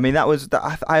TV. I mean, I always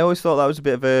thought that was a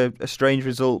bit of a strange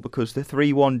result because the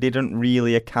 3-1 didn't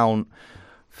really account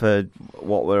for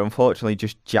what were unfortunately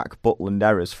just Jack Butland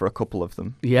errors for a couple of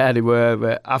them. Yeah, they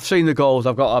were. I've seen the goals.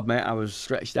 I've got to admit, I was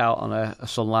stretched out on a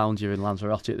sun lounger in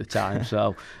Lanzarote at the time,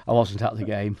 so I wasn't at the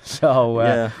game.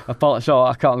 So so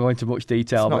I can't go into much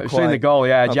detail. But I've seen the goal.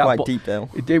 Yeah, not Jack quite deep, Dale.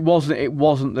 It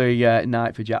wasn't the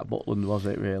night for Jack Butland, was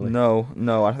it? Really? No.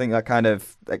 I think that kind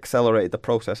of accelerated the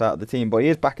process out of the team. But he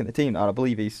is back in the team now. I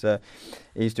believe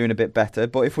he's doing a bit better.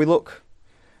 But if we look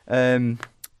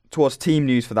towards team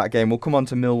news for that game, we'll come on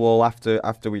to Millwall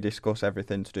after we discuss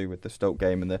everything to do with the Stoke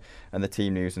game and the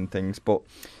team news and things. But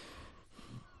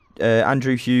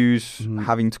Andrew Hughes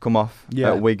having to come off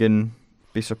at Wigan,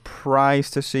 be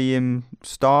surprised to see him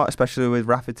start, especially with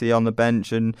Rafferty on the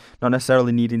bench and not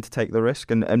necessarily needing to take the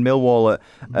risk. And Millwall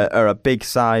are a big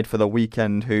side for the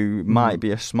weekend who might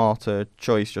be a smarter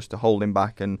choice just to hold him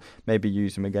back and maybe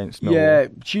use him against Millwall. Yeah,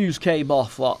 Hughes came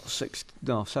off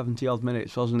 70 odd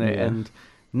minutes, wasn't it? Yeah. And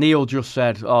Neil just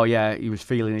said, he was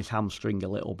feeling his hamstring a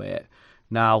little bit.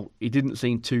 Now, he didn't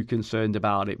seem too concerned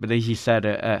about it, but as you said,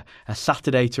 a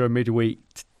Saturday to a midweek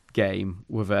game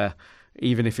with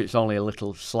even if it's only a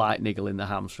little slight niggle in the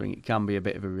hamstring, it can be a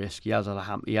bit of a risk. He had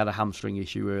a hamstring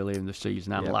issue earlier in the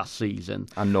season and last season.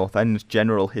 And North End's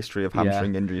general history of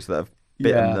hamstring injuries that have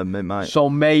bitten them, it might. So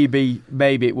maybe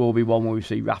it will be one where we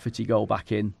see Rafferty go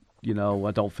back in.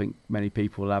 I don't think many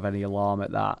people will have any alarm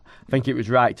at that. I think it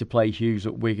was right to play Hughes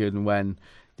at Wigan when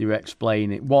they were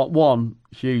explaining. One,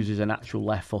 Hughes is an actual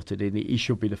left-footed, and he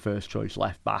should be the first choice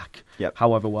left back. Yep.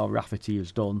 However well Rafferty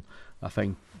has done, I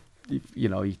think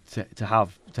to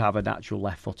have a natural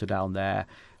left-footer down there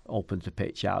opens the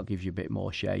pitch out, gives you a bit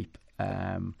more shape.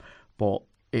 But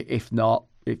if not,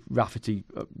 if Rafferty,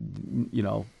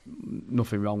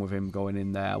 nothing wrong with him going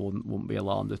in there. I wouldn't be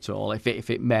alarmed at all. If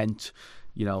it meant,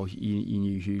 you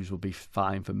knew Hughes would be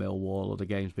fine for Millwall or the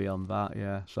games beyond that.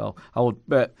 Yeah, so I would.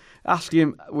 But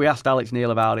we asked Alex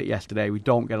Neil about it yesterday. We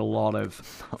don't get a lot of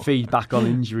feedback on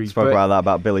injuries. Spoke about that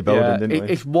about Billy Bowden, didn't we?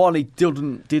 It's one he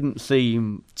didn't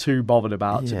seem too bothered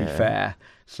about, to be fair.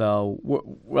 So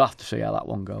we'll have to see how that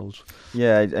one goes.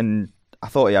 Yeah, and I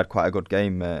thought he had quite a good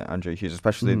game, Andrew Hughes,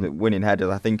 especially the winning headers.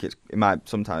 I think it might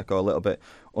sometimes go a little bit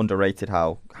underrated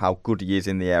how good he is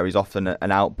in the air. He's often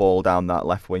an out ball down that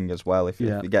left wing as well. If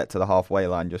you get to the halfway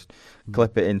line, just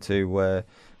clip it into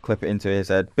his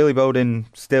head. Billy Bowden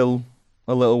still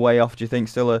a little way off. Do you think?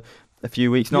 Still a few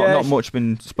weeks. Not much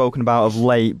been spoken about of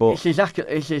late, but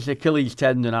it's his Achilles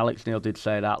tendon. Alex Neil did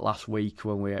say that last week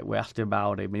when we asked him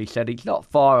about him, and he said it's not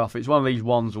far off. It's one of these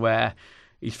ones where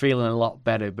he's feeling a lot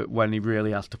better, but when he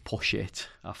really has to push it,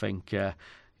 I think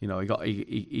he got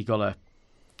a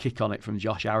kick on it from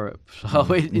Josh Harrop.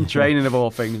 So in training of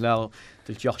all things, now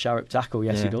does Josh Harrop tackle?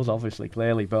 Yes, he does, obviously,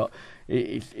 clearly, but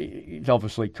it's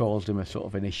obviously caused him a sort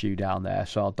of an issue down there.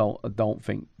 So I don't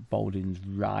think Bowden's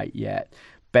right yet.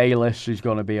 Bayliss is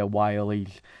going to be a while.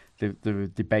 They're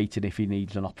debating if he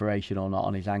needs an operation or not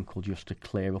on his ankle just to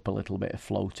clear up a little bit of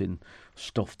floating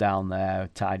stuff down there,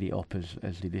 tidy it up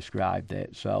as they described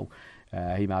it. So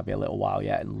he might be a little while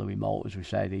yet. And Louis Moult, as we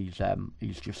said,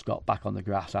 he's just got back on the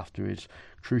grass after his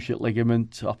cruciate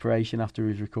ligament operation after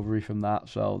his recovery from that.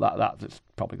 So that's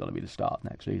probably going to be the start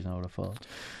next season, I would have thought.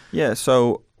 Yeah,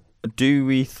 so do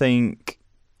we think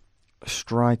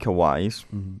striker-wise,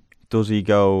 does he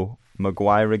go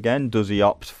Maguire again? Does he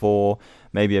opt for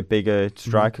maybe a bigger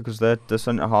striker because the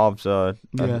centre halves are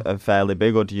fairly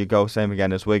big, or do you go same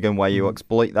again as Wigan where you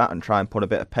exploit that and try and put a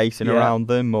bit of pace in around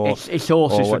them? Or it's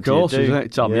horses for courses, isn't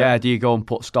it, Tom? Yeah. Do you go and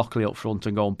put Stockley up front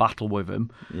and go and battle with him?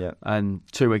 Yeah. And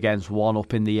 2 against 1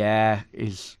 up in the air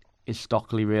is is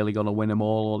Stockley really going to win them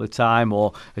all the time?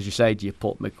 Or, as you say, do you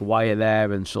put Maguire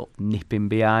there and sort of nip him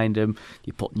behind him? Do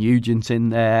you put Nugent in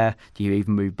there? Do you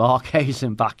even move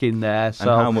Barkhuizen back in there?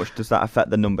 So, and how much does that affect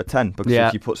the number 10? Because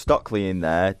if you put Stockley in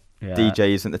there,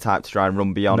 DJ isn't the type to try and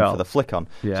run beyond for the flick on.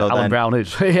 Yeah, so Alan Brown is.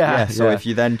 So if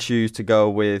you then choose to go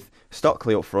with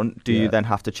Stockley up front, do you then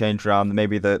have to change around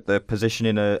maybe the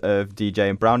positioning of DJ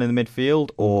and Brown in the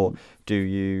midfield, or do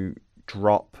you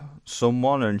drop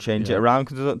someone and change it around?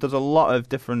 Because there's a lot of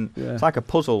different. It's like a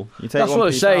puzzle. You take That's one what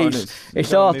I piece say. out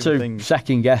It's hard to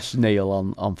second guess Neil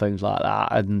on things like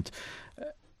that, and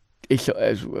it's,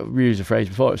 as we used the phrase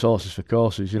before, it's horses for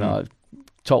courses. You know.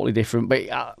 Totally different, but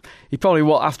he probably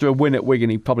won't. After a win at Wigan,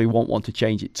 he probably won't want to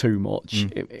change it too much.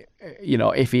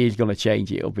 If he is going to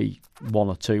change it, it'll be one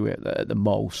or two at the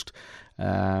most.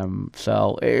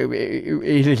 So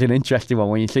it is an interesting one.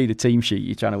 When you see the team sheet,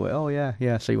 you're trying to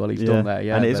go, see what he's done there.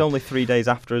 Yeah, and it's only 3 days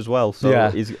after as well. So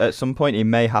at some point he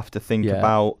may have to think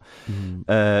about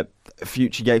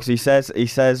future games. He says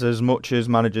as much as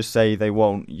managers say they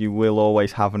won't, you will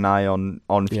always have an eye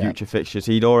on future fixtures.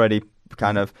 He'd already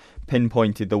kind of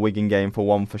pinpointed the Wigan game for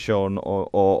one for Sean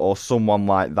or someone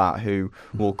like that who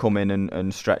will come in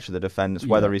and stretch the defence,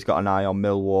 whether he's got an eye on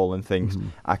Millwall and thinks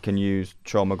I can use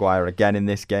Sean Maguire again in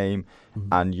this game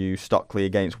and use Stockley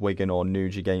against Wigan or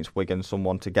Nuge against Wigan,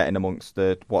 someone to get in amongst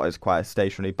what is quite a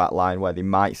stationary back line where they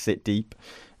might sit deep.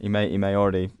 He may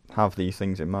already have these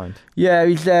things in mind. Yeah,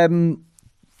 he's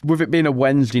with it being a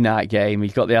Wednesday night game,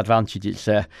 he's got the advantage. It's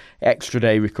an extra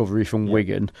day recovery from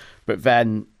Wigan, but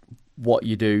then what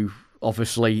you do,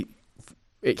 obviously,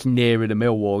 it's nearer the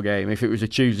Millwall game. If it was a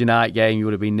Tuesday night game, you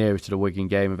would have been nearer to the Wigan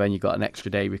game, and then you've got an extra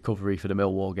day recovery for the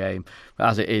Millwall game. But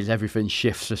as it is, everything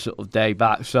shifts a sort of day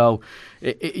back. So,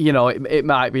 it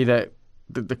might be that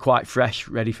they're quite fresh,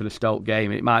 ready for the Stoke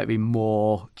game. It might be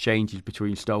more changes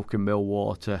between Stoke and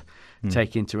Millwall to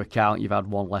take into account. You've had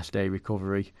one less day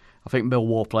recovery. I think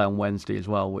Millwall play on Wednesday as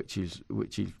well, which is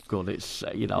good. It's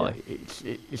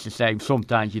it's the same.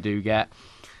 Sometimes you do get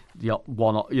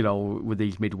one, with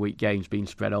these midweek games being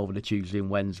spread over the Tuesday and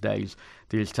Wednesdays.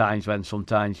 There's times when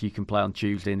sometimes you can play on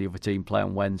Tuesday and the other team play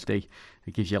on Wednesday.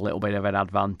 It gives you a little bit of an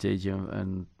advantage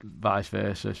and vice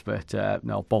versa. But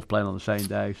both playing on the same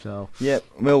day. So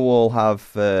Millwall have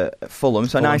Fulham.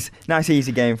 So nice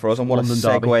easy game for us. And what London a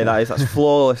segue derby. That is. That's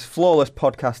flawless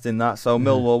podcasting. That. So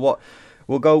Millwall,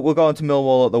 We'll go on to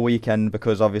Millwall at the weekend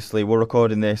because obviously we're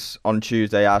recording this on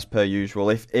Tuesday as per usual.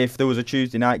 If there was a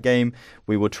Tuesday night game,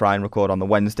 we would try and record on the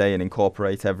Wednesday and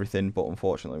incorporate everything, but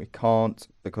unfortunately we can't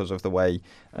because of the way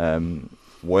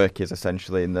work is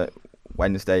essentially, in that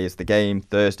Wednesday is the game,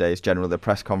 Thursday is generally the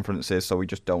press conferences, so we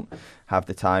just don't have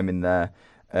the time in there.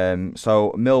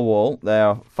 So Millwall,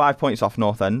 they're 5 points off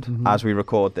North End as we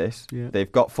record this. Yeah.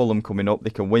 They've got Fulham coming up. They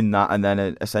can win that, and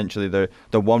then essentially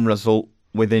the one result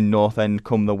within North End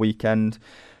come the weekend.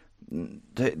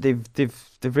 They've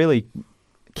really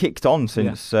kicked on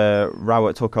since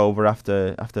Rowett took over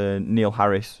after Neil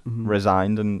Harris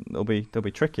resigned, and they'll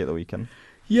be tricky at the weekend.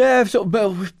 Yeah,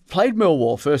 we played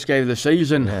Millwall first game of the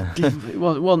season. Yeah. It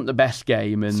wasn't the best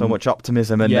game, and so much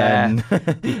optimism, and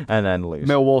then lose.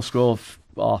 Millwall scored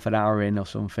half an hour in or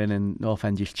something, and North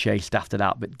End just chased after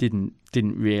that, but didn't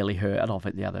really hurt. I don't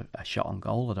think they had a shot on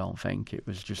goal. I don't think it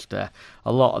was just a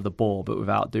lot of the ball, but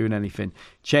without doing anything.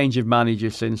 Change of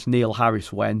manager since Neil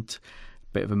Harris went.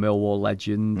 Bit of a Millwall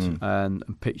legend,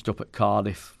 and pitched up at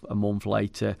Cardiff a month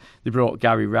later. They brought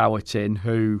Gary Rowett in,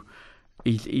 who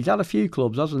he's had a few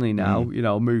clubs, hasn't he? Now,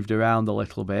 moved around a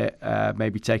little bit,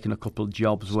 maybe taken a couple of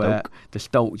jobs where the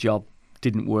Stoke job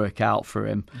didn't work out for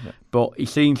him, but he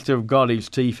seems to have got his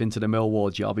teeth into the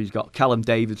Millwall job. He's got Callum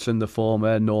Davidson, the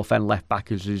former North End left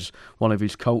back, as one of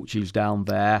his coaches down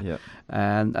there,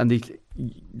 and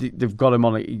they've got him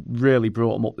on it. He really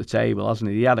brought him up the table, hasn't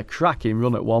he? He had a cracking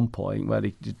run at one point where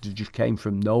they just came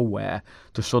from nowhere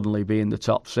to suddenly be in the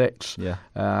top six.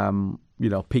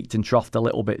 Peaked and troughed a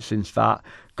little bit since that.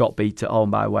 Got beat at home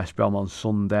by West Brom on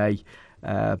Sunday.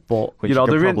 But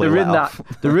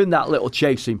they're in that little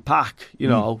chasing pack.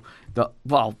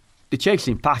 The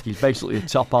chasing pack is basically the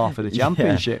top half of the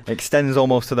championship. Extends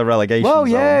almost to the relegation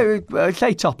zone. I'd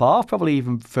say top half, probably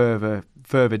even further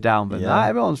down than that.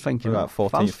 Everyone's thinking about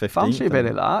 14th, 15th. Fancy a bit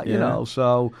of that,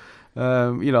 So.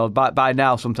 By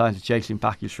now sometimes the chasing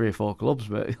pack is 3 or 4 clubs,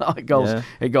 but it goes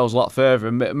a lot further.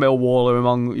 And Millwall are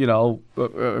among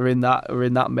are in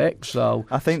that mix. So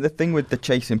I think the thing with the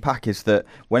chasing pack is that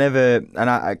whenever,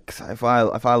 and if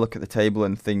I look at the table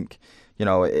and think,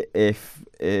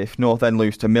 if North End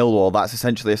lose to Millwall, that's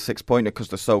essentially a 6-pointer because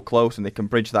they're so close and they can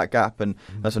bridge that gap. And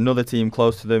there's another team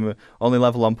close to them, only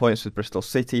level on points with Bristol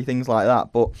City, things like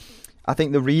that. But I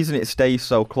think the reason it stays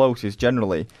so close is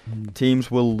generally teams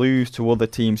will lose to other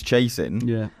teams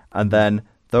chasing, and then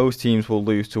those teams will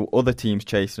lose to other teams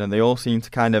chasing, and they all seem to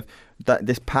kind of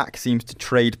this pack seems to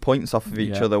trade points off of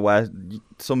each other, where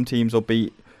some teams will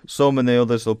beat some and the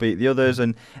others will beat the others,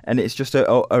 and it's just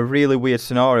a really weird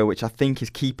scenario, which I think is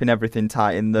keeping everything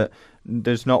tight in that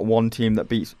there's not one team that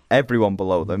beats everyone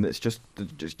below them. It's just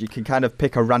you can kind of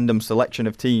pick a random selection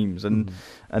of teams, and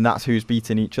that's who's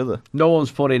beating each other. No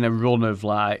one's put in a run of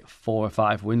like 4 or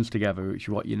 5 wins together, which is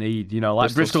what you need. You know,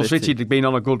 like Bristol City had been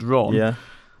on a good run. Yeah.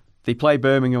 They play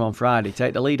Birmingham on Friday,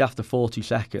 take the lead after 40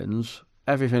 seconds,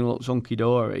 everything looks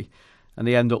hunky-dory, and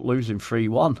they end up losing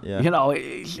 3-1. Yeah. You know,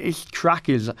 it's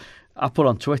crackers. I put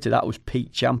on Twitter, that was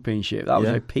peak championship. That was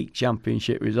a peak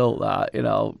championship result, that, you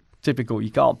know, typical, you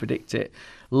can't predict it.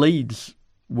 Leeds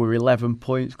were 11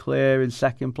 points clear in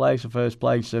second place or first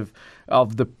place of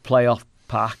the playoff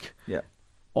pack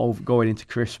going into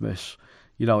Christmas.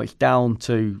 You know, it's down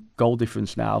to goal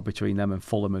difference now between them and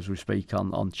Fulham as we speak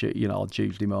on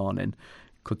Tuesday morning.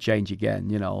 Could change again,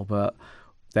 you know, but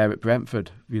they're at Brentford.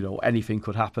 You know, anything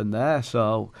could happen there.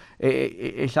 So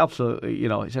it's absolutely, you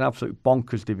know, it's an absolute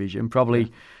bonkers division.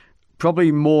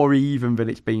 Probably more even than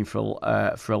it's been for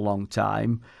a long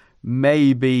time.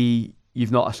 Maybe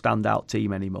you've not a standout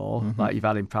team anymore, like you've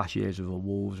had in past years with the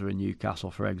Wolves or in Newcastle,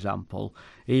 for example.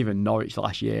 Even Norwich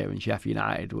last year and Sheffield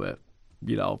United were,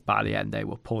 you know, by the end they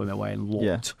were pulling away and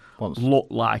looked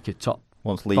like a top.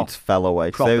 Once Leeds fell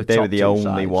away, so they were the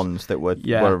only ones that were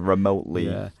remotely.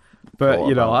 Yeah. But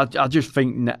you know, I just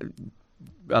think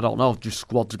I don't know, just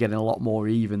squads are getting a lot more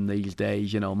even these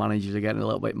days. You know, managers are getting a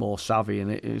little bit more savvy,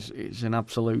 and it's an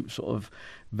absolute sort of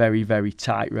very, very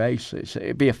tight race.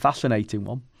 It'd be a fascinating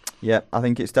one. Yeah, I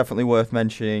think it's definitely worth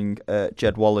mentioning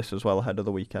Jed Wallace as well ahead of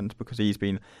the weekend, because he's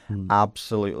been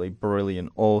absolutely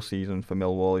brilliant all season for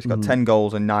Millwall. He's got 10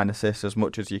 goals and 9 assists, as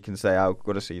much as you can say how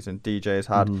good a season DJ has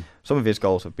had. Some of his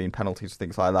goals have been penalties,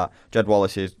 things like that. Jed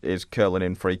Wallace is curling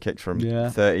in free kicks from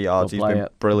 30 yards. He's been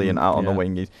brilliant out on the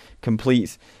wing. He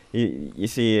completes... You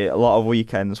see a lot of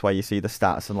weekends where you see the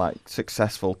stats and like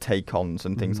successful take-ons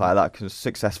and things like that, because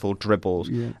successful dribbles,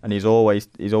 and he's always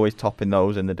topping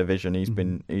those in the division. He's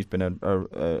been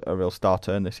a real star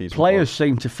turn this season. Players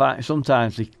seem to find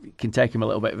sometimes it can take him a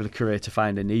little bit of a career to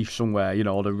find a niche somewhere, you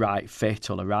know, or the right fit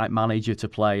or the right manager to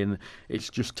play, and it's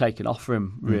just taken off for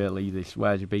him really. This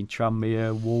where's he been?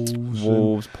 Tranmere,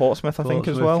 Wolves, Portsmouth, I think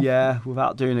as well. Yeah,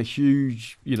 without doing a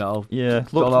huge, you know,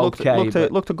 looked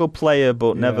a good player,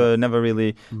 but never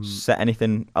really set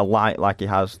anything alight like he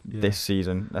has this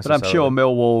season. But I'm sure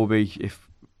Millwall will be, if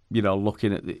you know,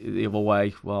 looking at the other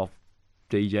way. Well,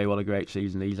 DJ, what a great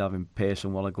season he's having.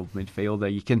 Pearson, what a good midfielder.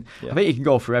 I think you can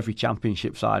go for every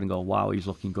championship side and go, wow, he's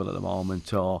looking good at the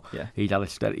moment, or he's had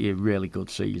a really good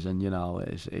season. You know,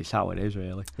 it's how it is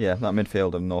really. Yeah, that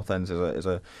midfield of North Ends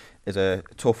is a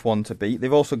tough one to beat.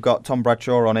 They've also got Tom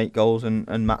Bradshaw on 8 goals and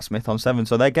Matt Smith on 7,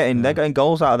 so they're getting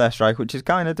goals out of their strike, which is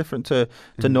kind of different to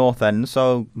North End.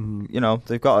 So you know,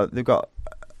 they've got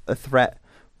a threat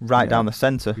right down the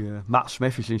centre. Yeah. Matt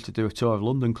Smith, he seems to do a tour of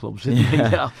London clubs, isn't he?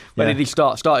 When did he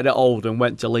start? Started at Oldham,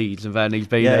 went to Leeds, and then he's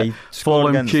been at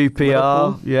Fulham,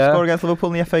 QPR. Scored against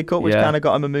Liverpool in the FA Cup, which kind of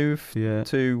got him a move to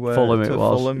Fulham.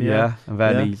 Fulham, and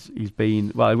then he's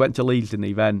been. Well, he went to Leeds, didn't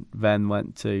he? Then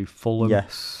went to Fulham.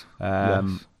 Yes.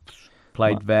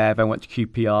 Played there, then went to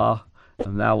QPR.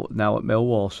 And now at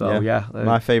Millwall. So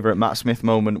my favourite Matt Smith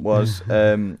moment was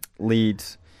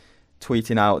Leeds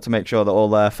tweeting out to make sure that all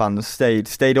their fans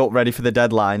stayed up ready for the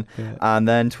deadline, and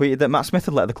then tweeted that Matt Smith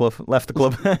had left the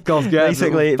club.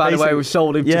 Basically, by the way, we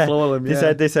sold him to Fulham.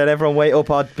 They said everyone wait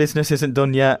up, our business isn't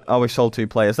done yet. Oh, we sold 2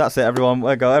 players. That's it. Everyone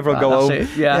go home.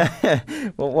 It, yeah.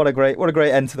 Well, what a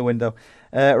great end to the window.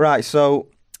 Right, so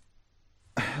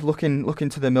looking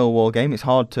to the Millwall game, it's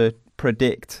hard to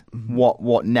predict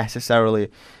what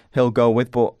necessarily he'll go with,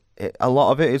 but a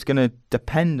lot of it is going to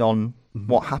depend on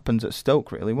what happens at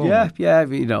Stoke, really, won't it? Yeah,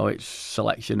 you know, it's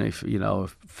selection, if you know,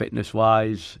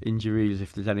 fitness-wise, injuries,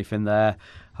 if there's anything there.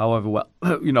 However,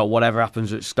 you know, whatever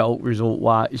happens at Stoke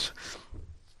result-wise,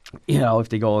 you know, if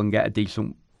they go and get a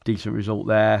decent result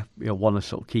there, you'll want to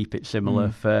sort of keep it similar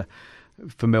for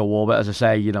Millwall. But as I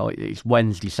say, you know, it's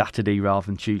Wednesday, Saturday rather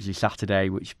than Tuesday, Saturday,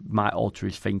 which might alter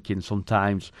his thinking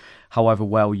sometimes. However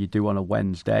well you do on a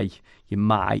Wednesday, you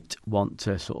might want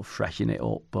to sort of freshen it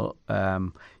up. But,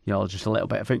 you know, just a little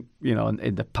bit. I think, you know,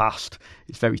 in the past,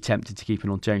 it's very tempting to keep an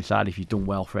unchanged side if you've done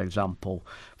well, for example.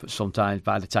 But sometimes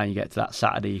by the time you get to that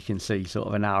Saturday, you can see sort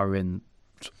of an hour in,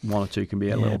 1 or 2 can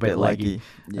be a little bit leggy.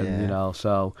 And, you know,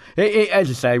 so as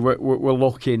I say, we're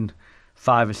looking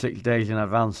 5 or 6 days in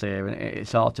advance here, and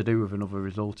it's hard to do with another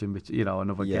result in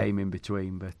another game in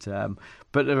between.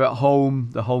 But they're at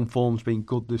home. The home form's been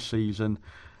good this season.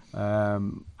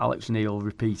 Alex Neil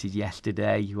repeated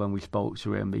yesterday when we spoke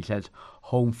to him. He said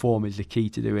home form is the key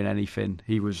to doing anything.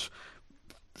 He was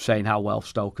saying how well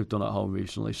Stoke have done at home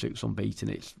recently, 6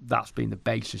 unbeaten. That's been the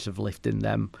basis of lifting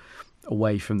them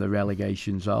away from the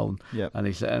relegation zone. Yep. And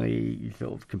he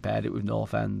sort of compared it with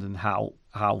North End and how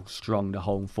strong the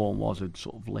home form was, had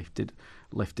sort of lifted,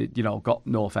 got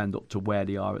North End up to where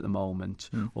they are at the moment.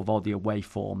 Although the away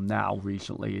form now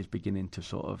recently is beginning to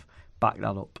sort of back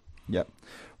that up. Yep.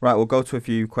 Right, we'll go to a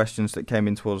few questions that came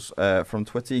into us from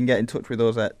Twitter. You can get in touch with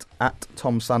us at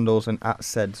Tom Sandals and at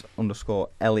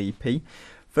 @Seds_LEP.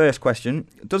 First question: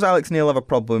 does Alex Neil have a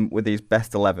problem with his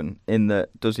best 11? In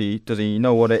that, does he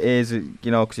know what it is?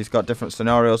 Because he's got different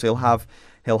scenarios. He'll have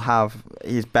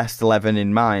his best 11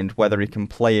 in mind. Whether he can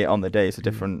play it on the day is a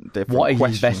different What is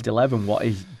question. his best 11?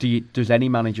 Does any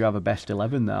manager have a best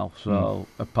 11 now? So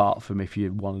apart from if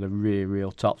you're one of the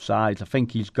real top sides, I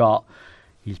think he's got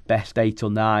his best 8 or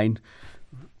 9.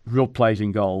 Rudd plays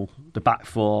in goal. The back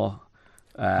 4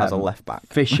 has a left back.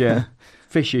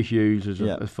 Fisher Hughes as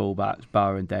fullbacks,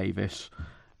 Barr and Davis.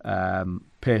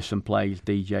 Pearson plays,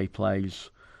 DJ plays,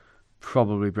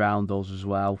 probably Brown does as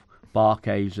well.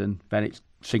 Barkhazen, then it's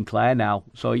Sinclair now.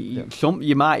 So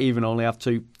you might even only have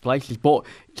 2 places. But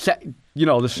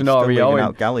the scenario. Still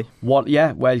out Galley. Where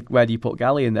do you put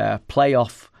Galley in there?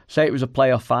 Playoff. Say it was a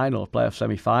playoff final, a playoff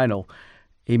semi-final.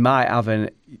 We might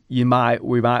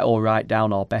all write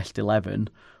down our best 11,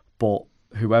 but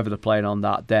whoever they're playing on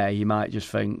that day, you might just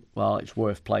think, well, it's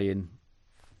worth playing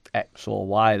X or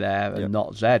Y there and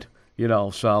not Z.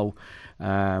 So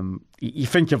you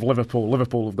think of Liverpool.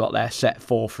 Liverpool have got their set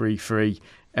 4-3-3,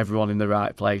 everyone in the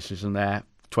right places, and they're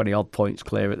 20-odd points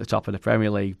clear at the top of the Premier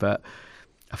League. But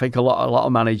I think a lot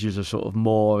of managers are sort of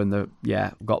more in the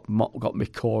got my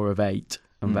core of 8.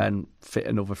 And then fit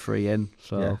another 3 in.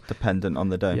 So dependent on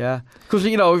the day. Yeah, because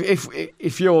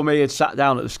if you or me had sat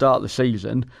down at the start of the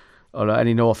season, or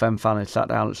any North End fan had sat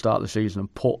down at the start of the season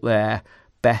and put their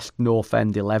best North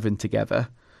End 11 together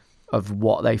of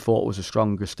what they thought was the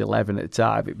strongest 11 at the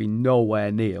time, it'd be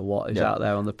nowhere near what is out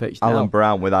there on the pitch now. Alan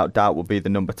Brown, without doubt, would be the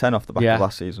number 10 off the back of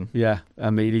last season. Yeah,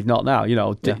 I mean, he's not now.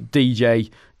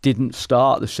 DJ didn't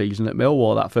start the season at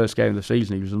Millwall. That first game of the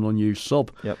season, he was an unused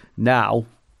sub. Yep. Now,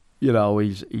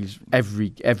 he's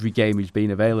every game he's been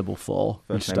available for,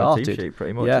 First he started. Sheet,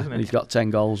 pretty much, isn't he? And he's got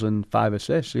 10 goals and 5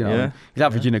 assists. He's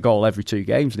averaging a goal every 2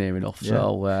 games near enough. Yeah.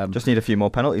 So just need a few more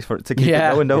penalties for it to keep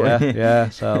it going, don't we?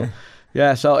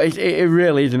 So it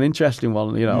really is an interesting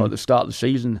one. At the start of the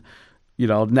season,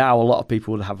 now a lot of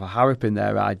people would have a Harrop in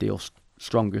their ideal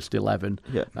strongest 11.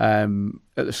 Yeah.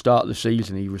 At the start of the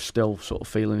season, he was still sort of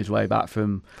feeling his way back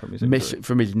from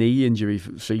his knee injury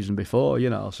season before.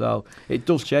 So it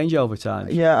does change over time.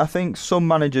 Yeah, I think some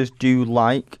managers do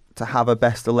like to have a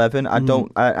best 11. I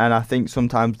don't, and I think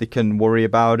sometimes they can worry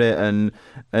about it, and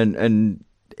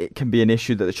it can be an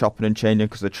issue that they're chopping and changing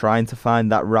because they're trying to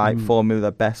find that right formula,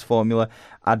 the best formula.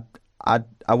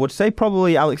 I would say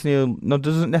probably Alex Neil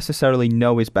doesn't necessarily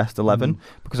know his best 11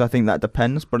 because I think that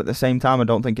depends. But at the same time, I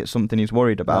don't think it's something he's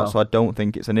worried about. So I don't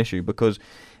think it's an issue because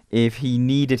if he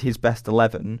needed his best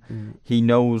 11, he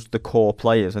knows the core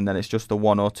players, and then it's just the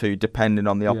 1 or 2 depending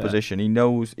on the opposition. He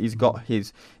knows he's got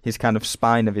his kind of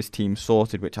spine of his team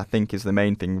sorted, which I think is the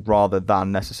main thing, rather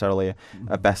than necessarily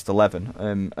a best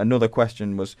 11. Another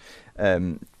question was,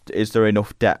 is there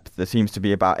enough depth? There seems to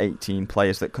be about 18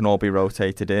 players that can all be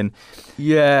rotated in.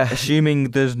 Yeah.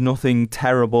 Assuming there's nothing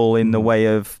terrible in the way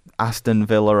of Aston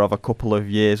Villa of a couple of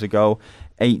years ago,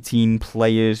 18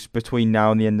 players between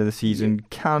now and the end of the season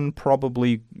can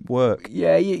probably work.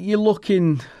 Yeah, you're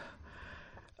looking...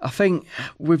 I think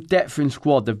with depth in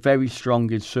squad, they're very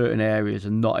strong in certain areas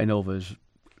and not in others.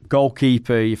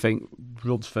 Goalkeeper, you think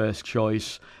Rudd's first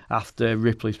choice after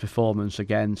Ripley's performance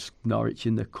against Norwich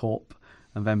in the Cup.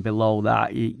 And then below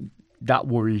that, that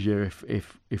worries you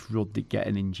if Rudd did get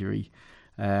an injury.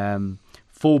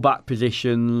 Full-back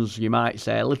positions, you might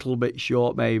say a little bit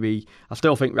short maybe. I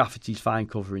still think Rafferty's fine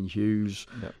covering Hughes.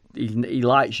 Yep. He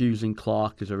likes using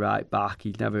Clark as a right-back.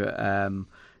 He's never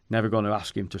going to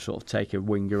ask him to sort of take a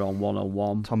winger on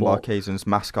one-on-one. Tom Barkhazen's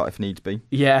mascot if needs be.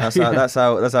 Yeah. That's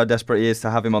how desperate he is to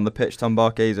have him on the pitch, Tom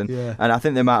Barkhazen. Yeah. And I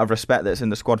think the amount of respect that's in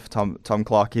the squad for Tom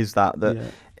Clark is that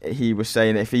he was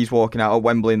saying if he's walking out at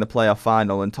Wembley in the playoff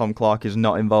final and Tom Clark is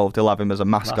not involved, he'll have him as a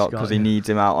mascot because he needs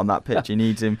him out on that pitch. He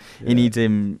needs him. He needs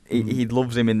him. He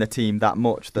loves him in the team that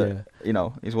much that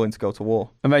he's willing to go to war.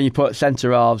 And then you put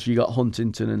centre halves. You got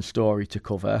Huntington and Story to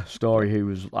cover. Story, who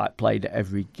was played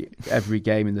every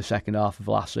game in the second half of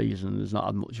last season, has not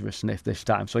had much of a sniff this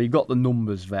time. So you've got the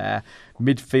numbers there.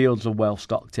 Midfield's a well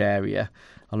stocked area.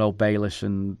 I know Bayliss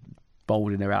and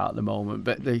Bowden are out at the moment,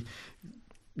 but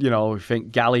I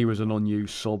think Galley was an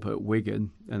unused sub at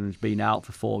Wigan and has been out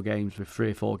for 3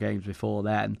 or 4 games before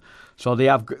then. So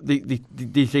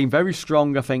they seem very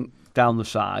strong, I think, down the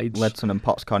sides. Ledson and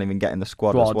Potts can't even get in the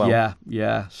squad as well.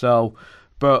 Yeah. So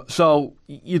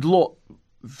you'd look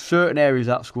certain areas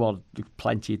of that squad, there's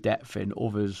plenty of depth in,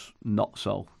 others not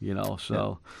so.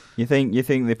 So you think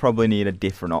they probably need a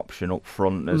different option up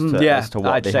front as to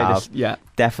what I'd they say have.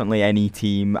 Definitely any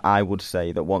team, I would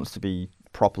say, that wants to be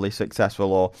properly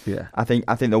successful, I think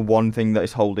the one thing that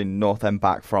is holding North End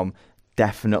back from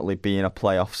definitely being a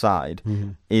playoff side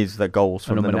is the goals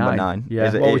from the number 9.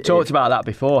 We talked about that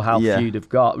before, how few they've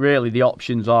got. Really, the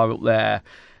options are up there.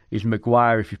 Is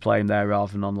Maguire if you play him there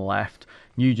rather than on the left.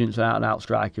 Nugent's an out-and-out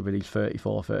striker, but he's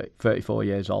 34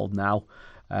 years old now.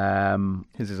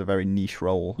 His is a very niche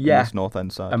role in this North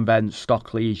End side. And then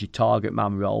Stockley is your target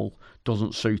man role.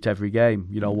 Doesn't suit every game.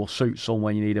 Will suit some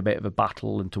when you need a bit of a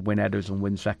battle and to win headers and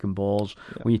win second balls.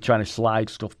 When you're trying to slide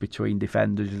stuff between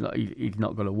defenders, he's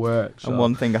not going to work. So. And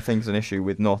one thing I think is an issue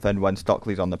with North End when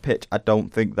Stockley's on the pitch, I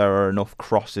don't think there are enough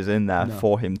crosses in there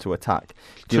for him to attack.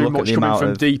 Too much coming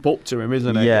from deep up to him,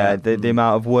 isn't it? Yeah, the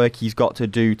amount of work he's got to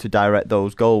do to direct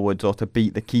those goalwards or to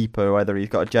beat the keeper, whether he's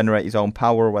got to generate his own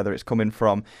power or whether it's coming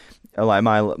from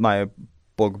my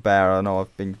bugbear, I know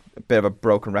I've been a bit of a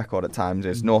broken record at times,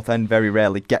 is North End very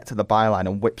rarely get to the byline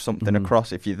and whip something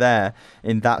across. If you're there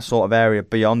in that sort of area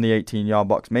beyond the 18-yard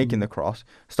box making the cross,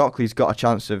 Stockley's got a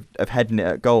chance of heading it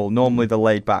at goal. Normally they're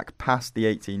laid back past the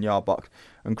 18-yard box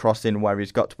and cross in, where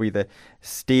he's got to either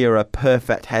steer a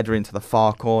perfect header into the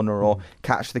far corner or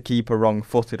catch the keeper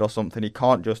wrong-footed or something. He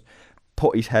can't just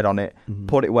put his head on it,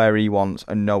 put it where he wants,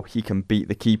 and know he can beat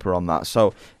the keeper on that.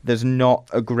 So there's not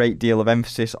a great deal of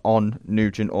emphasis on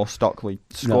Nugent or Stockley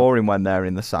scoring when they're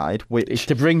in the side. It's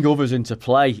to bring others into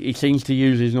play. He seems to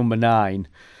use his number 9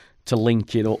 to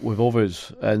link it up with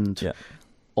others and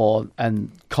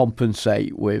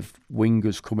compensate with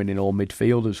wingers coming in or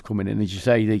midfielders coming in. As you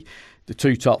say, the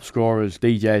 2 top scorers,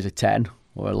 DJ's a 10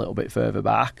 or a little bit further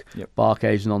back.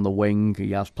 Barkhuizen on the wing.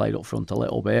 He has played up front a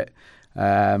little bit.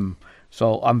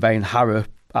 So I'm Vane Harrow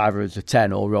either as a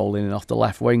 10 or rolling in off the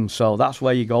left wing. So that's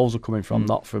where your goals are coming from,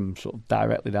 not from sort of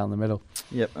directly down the middle.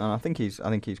 Yep, and I think he's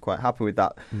quite happy with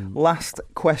that. Last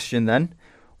question then.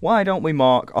 Why don't we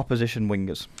mark opposition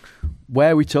wingers?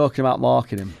 Where are we talking about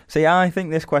marking him? See, I think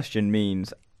this question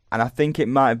means, and I think it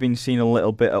might have been seen a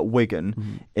little bit at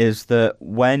Wigan, is that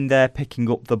when they're picking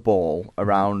up the ball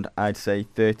around, I'd say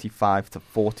 35 to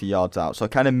 40 yards out, so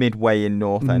kind of midway in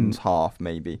North End's half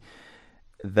maybe,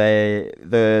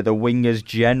 the wingers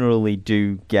generally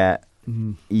do get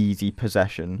easy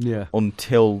possession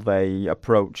until they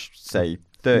approach, say,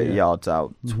 30 yards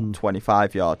out,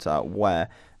 25 yards out, where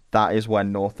that is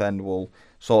when North End will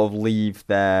sort of leave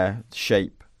their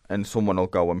shape and someone will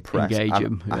go and press. Engage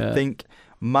him. I think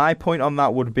my point on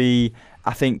that would be,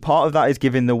 I think part of that is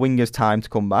giving the wingers time to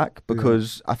come back,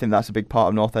 because I think that's a big part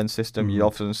of North End's system. You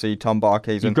often see Tom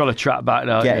Barkhuizen You've got to track back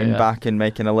now, getting back and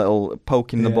making a little,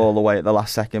 poking the ball away at the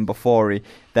last second before he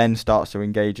then starts to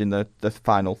engage in the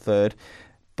final third.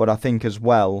 But I think as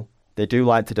well, they do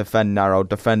like to defend narrow,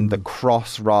 defend the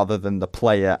cross rather than the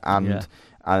player, and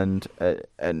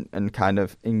kind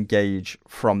of engage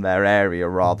from their area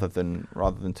rather than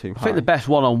too high. I think the best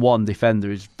one-on-one defender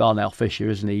is Darnell Fisher,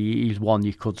 isn't he? He's one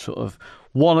you could sort of...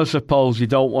 I suppose you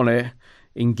don't want to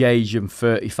engage them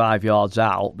 35 yards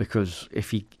out, because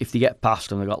if they get past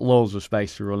them, they've got loads of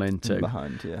space to run into.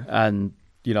 Behind, and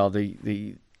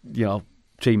the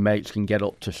teammates can get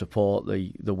up to support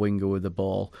the winger with the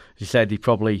ball. As you said, he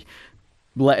probably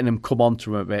letting them come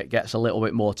onto him a bit gets a little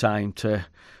bit more time to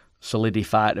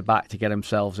solidify at the back to get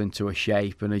themselves into a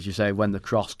shape, and as you say, when the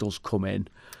cross does come in,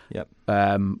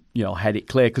 head it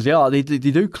clear, because they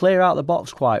do clear out the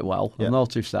box quite well. I've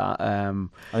noticed that. I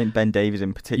think Ben Davies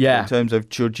in particular, in terms of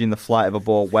judging the flight of a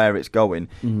ball, where it's going,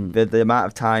 the amount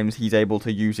of times he's able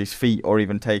to use his feet or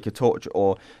even take a touch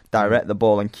or direct the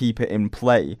ball and keep it in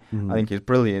play, I think is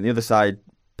brilliant. The other side,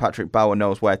 Patrick Bauer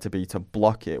knows where to be to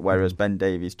block it, whereas Ben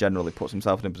Davies generally puts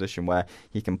himself in a position where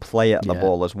he can play at the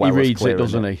ball as well. He reads as it,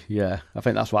 doesn't he? Yeah, I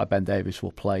think that's why Ben Davies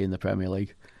will play in the Premier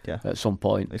League. Yeah. At some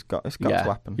point, it's got to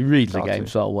happen. He reads the game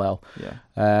so well.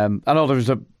 Yeah. I know there was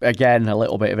a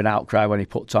little bit of an outcry when he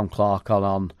put Tom Clark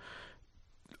on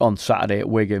Saturday at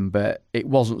Wigan, but it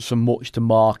wasn't so much to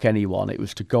mark anyone. It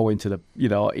was to go into the,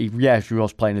 he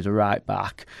was playing as a right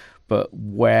back, but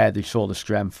where they saw the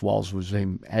strength was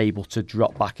him able to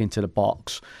drop back into the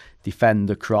box, defend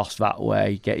across that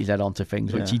way, get his head onto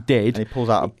things, which he did. And he pulls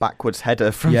out a backwards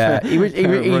header from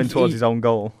running towards his own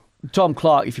goal. Tom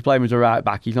Clark, if you play him as a right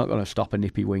back, he's not going to stop a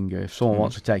nippy winger. If someone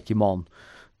wants to take him on,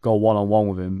 go one-on-one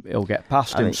with him, he'll get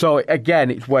past him. So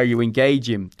again, it's where you engage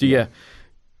him. Do you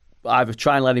either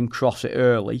try and let him cross it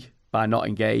early by not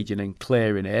engaging and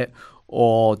clearing it,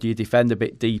 or do you defend a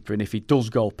bit deeper? And if he does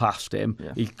go past him,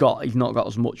 he's not got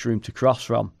as much room to cross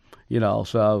from.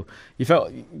 So you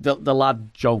felt the lad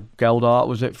Joe Geldart,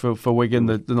 was it for Wigan,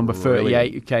 the number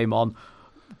 38 who came on.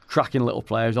 Cracking little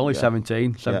players, only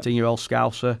 17-year-old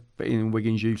Scouser, but in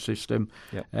Wigan's youth system.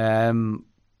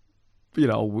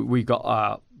 We got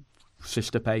our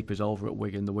sister papers over at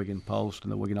Wigan, the Wigan Post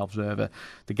and the Wigan Observer.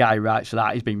 The guy who writes for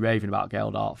that, he's been raving about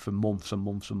Geldart for months and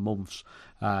months and months.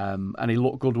 And he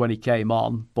looked good when he came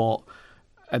on,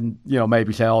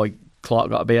 maybe say,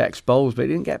 Clark got to be exposed, but he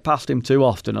didn't get past him too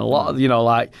often. And a lot of,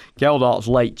 like Geldart's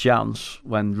late chance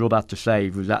when Rudd had to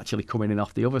save was actually coming in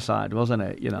off the other side, wasn't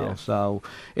it? So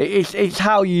it's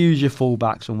how you use your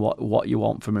fullbacks and what you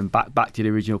want from him. Back to the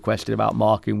original question about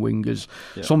marking wingers.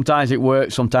 Yeah. Sometimes it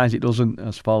works, sometimes it doesn't. I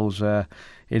suppose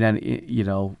in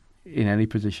any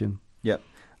position. Yeah,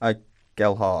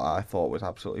 Gelhardt I thought was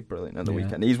absolutely brilliant at the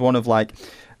weekend. He's one of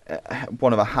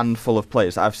a handful of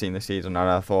players that I've seen this season, and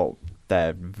I thought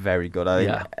they're very good. I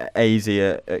think Azy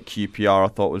at QPR I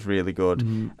thought was really good.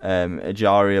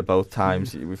 Ejaria both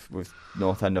times with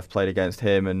North End have played against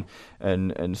him,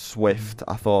 and Swift.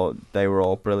 I thought they were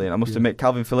all brilliant. I must admit,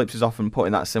 Calvin Phillips is often put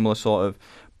in that similar sort of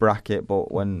bracket,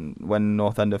 but when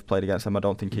North End have played against him, I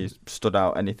don't think he's stood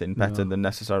out anything better than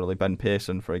necessarily Ben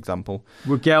Pearson, for example.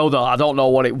 With Gelder, I don't know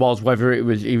what it was, whether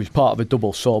he was part of a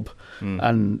double sub,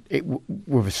 and it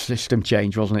with a system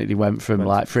change, wasn't it? He went from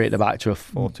 3 at the back to a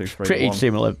 4-2-3-1. Pretty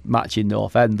similar match in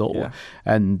North End,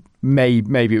 and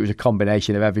maybe it was a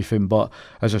combination of everything, but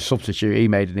as a substitute, he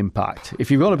made an impact.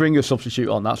 If you're going to bring a substitute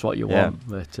on, that's what you want.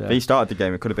 But, if he started the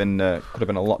game, it could have been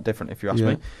a lot different, if you ask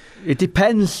me. It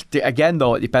depends. Again,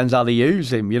 though, it depends how they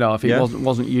use him. If it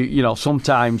wasn't you.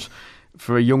 Sometimes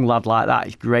for a young lad like that,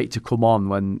 it's great to come on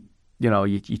when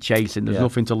you're chasing. There's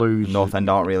nothing to lose. North End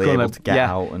aren't really able to get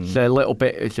out, and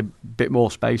it's a bit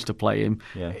more space to play him.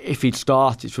 If he'd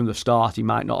started from the start, he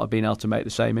might not have been able to make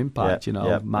the same impact.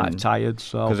 Might have tired.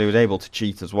 So because he was able to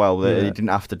cheat as well, he didn't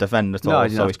have to defend at all. No, he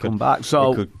didn't have to come back.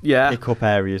 So he could pick up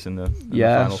areas in the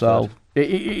final so third.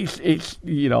 It's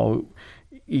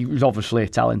he was obviously a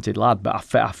talented lad, but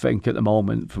I think at the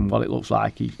moment, from what it looks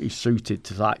like, he's suited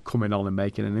to coming on and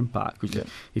making an impact. Because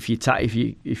if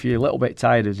you're a little bit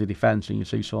tired as a defence and you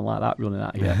see someone like that running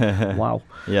at you, wow.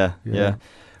 Yeah.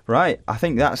 Right, I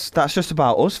think that's just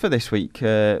about us for this week.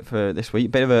 Bit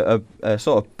of a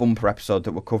sort of bumper episode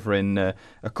that we're covering a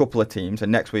couple of teams,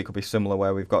 and next week will be similar,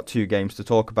 where we've got 2 games to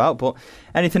talk about. But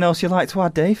anything else you'd like to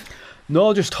add, Dave?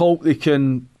 No, just hope they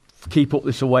can keep up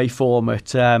this away form at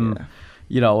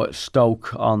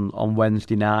Stoke on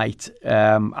Wednesday night.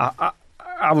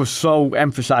 I was so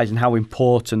emphasising how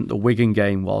important the Wigan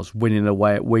game was, winning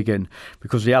away at Wigan,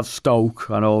 because they had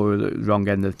Stoke, I know, at the wrong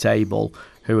end of the table,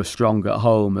 who are strong at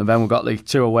home, and then we've got the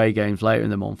 2 away games later in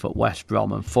the month at West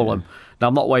Brom and Fulham. Now,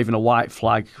 I'm not waving a white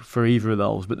flag for either of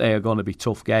those, but they are going to be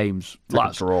tough games.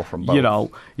 Like a draw from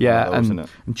both. And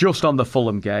just on the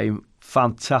Fulham game,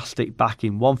 fantastic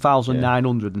backing,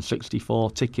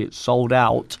 1,964 tickets sold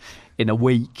out in a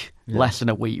week, less than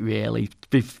a week really.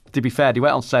 To be fair, they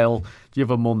went on sale the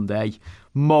other Monday.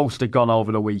 Most had gone over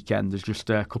the weekend. There's just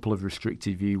a couple of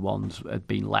restricted view ones had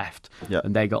been left,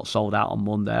 and they got sold out on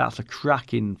Monday. That's a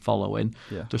cracking following.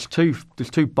 There's two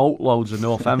boatloads of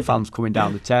North End fans coming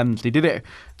down the Thames. They did it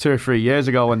 2 or 3 years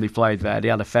ago when they played there. They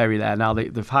had a ferry there. Now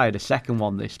they've hired a second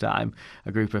one this time,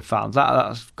 a group of fans.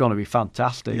 That's going to be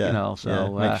fantastic.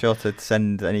 So make sure to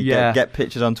send any get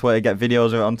pictures on Twitter, get videos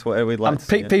of it on Twitter. We'd like to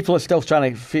see people are still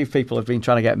trying to. Few people have been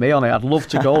trying to get me on it. I'd love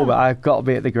to go, but I've got to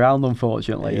be at the ground,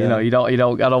 unfortunately.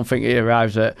 I don't think it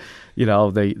arrives at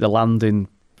the landing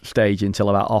stage until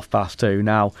about 2:30.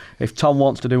 Now, if Tom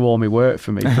wants to do all my work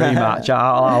for me pre-match,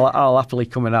 I'll happily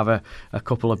come and have a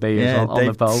couple of beers on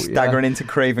the boat. Staggering into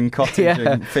Craven Cottage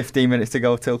in 15 minutes to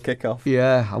go till kick-off.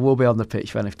 Yeah, I will be on the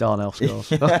pitch then if Darnell scores.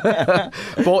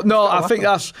 But no, I think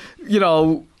that's,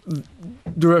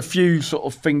 there are a few sort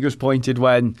of fingers pointed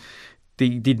when they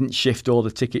didn't shift all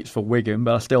the tickets for Wigan,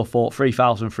 but I still thought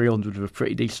 3,300 was a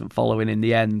pretty decent following in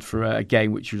the end for a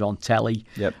game which was on telly.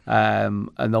 Yep. And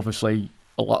obviously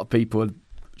a lot of people had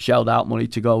shelled out money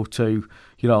to go to,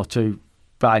 to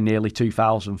buy nearly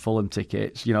 2,000 Fulham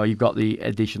tickets. You've got the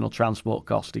additional transport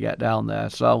cost to get down there.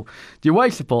 So the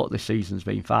away support this season's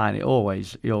been fine. It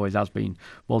always has been.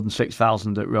 More than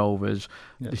 6,000 at Rovers.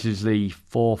 Yep. This is the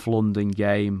 4th London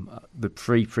game. The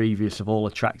 3 previous have all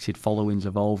attracted followings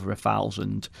of over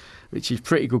 1,000, which is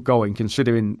pretty good going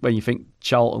considering when you think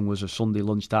Charlton was a Sunday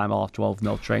lunchtime 12:30,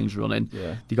 no trains running.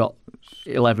 Yeah. They got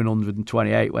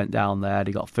 1,128 went down there.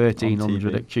 They got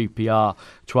 1,300 at QPR,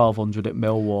 1,200 at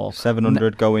Millwall.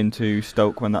 700 going to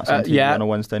Stoke when that's on TV on a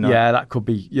Wednesday night. Yeah, that could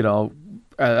be,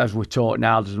 as we're talking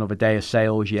now, there's another day of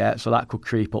sales yet, so that could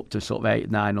creep up to sort of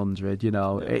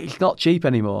 800-900. It's not cheap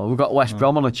anymore. We've got West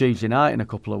Brom on a Tuesday night in a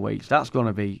couple of weeks. That's going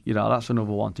to be, that's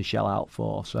another one to shell out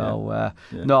for. So,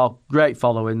 no, great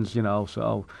followings,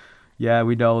 So, yeah,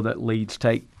 we know that Leeds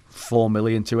take 4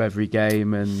 million to every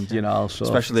game, and so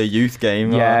especially a youth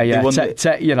game.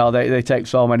 They take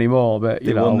so many more, but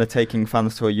they won the taking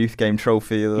fans to a youth game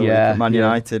trophy at Man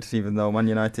United, even though Man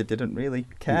United didn't really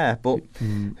care. But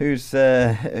who's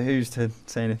to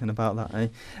say anything about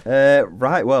that?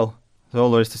 Right, well,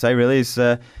 all there is to say really is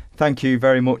thank you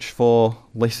very much for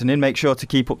listening. Make sure to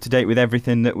keep up to date with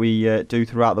everything that we do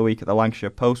throughout the week at the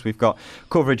Lancashire Post. We've got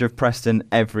coverage of Preston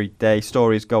every day,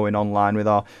 stories going online with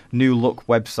our new look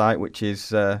website, which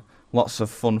is lots of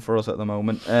fun for us at the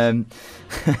moment.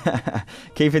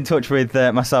 Keep in touch with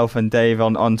myself and Dave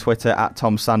on Twitter at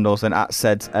Tom Sandals and at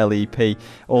SedsLEP.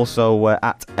 Also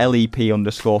at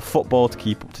LEP_football to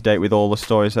keep up to date with all the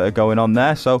stories that are going on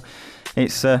there. So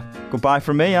it's goodbye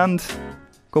from me and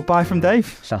goodbye from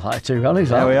Dave. Sounds like 2 Ronnies.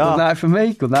 There we are. Good night from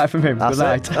me. Good night from him. That's Good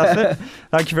night. That's it.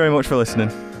 Thank you very much for listening.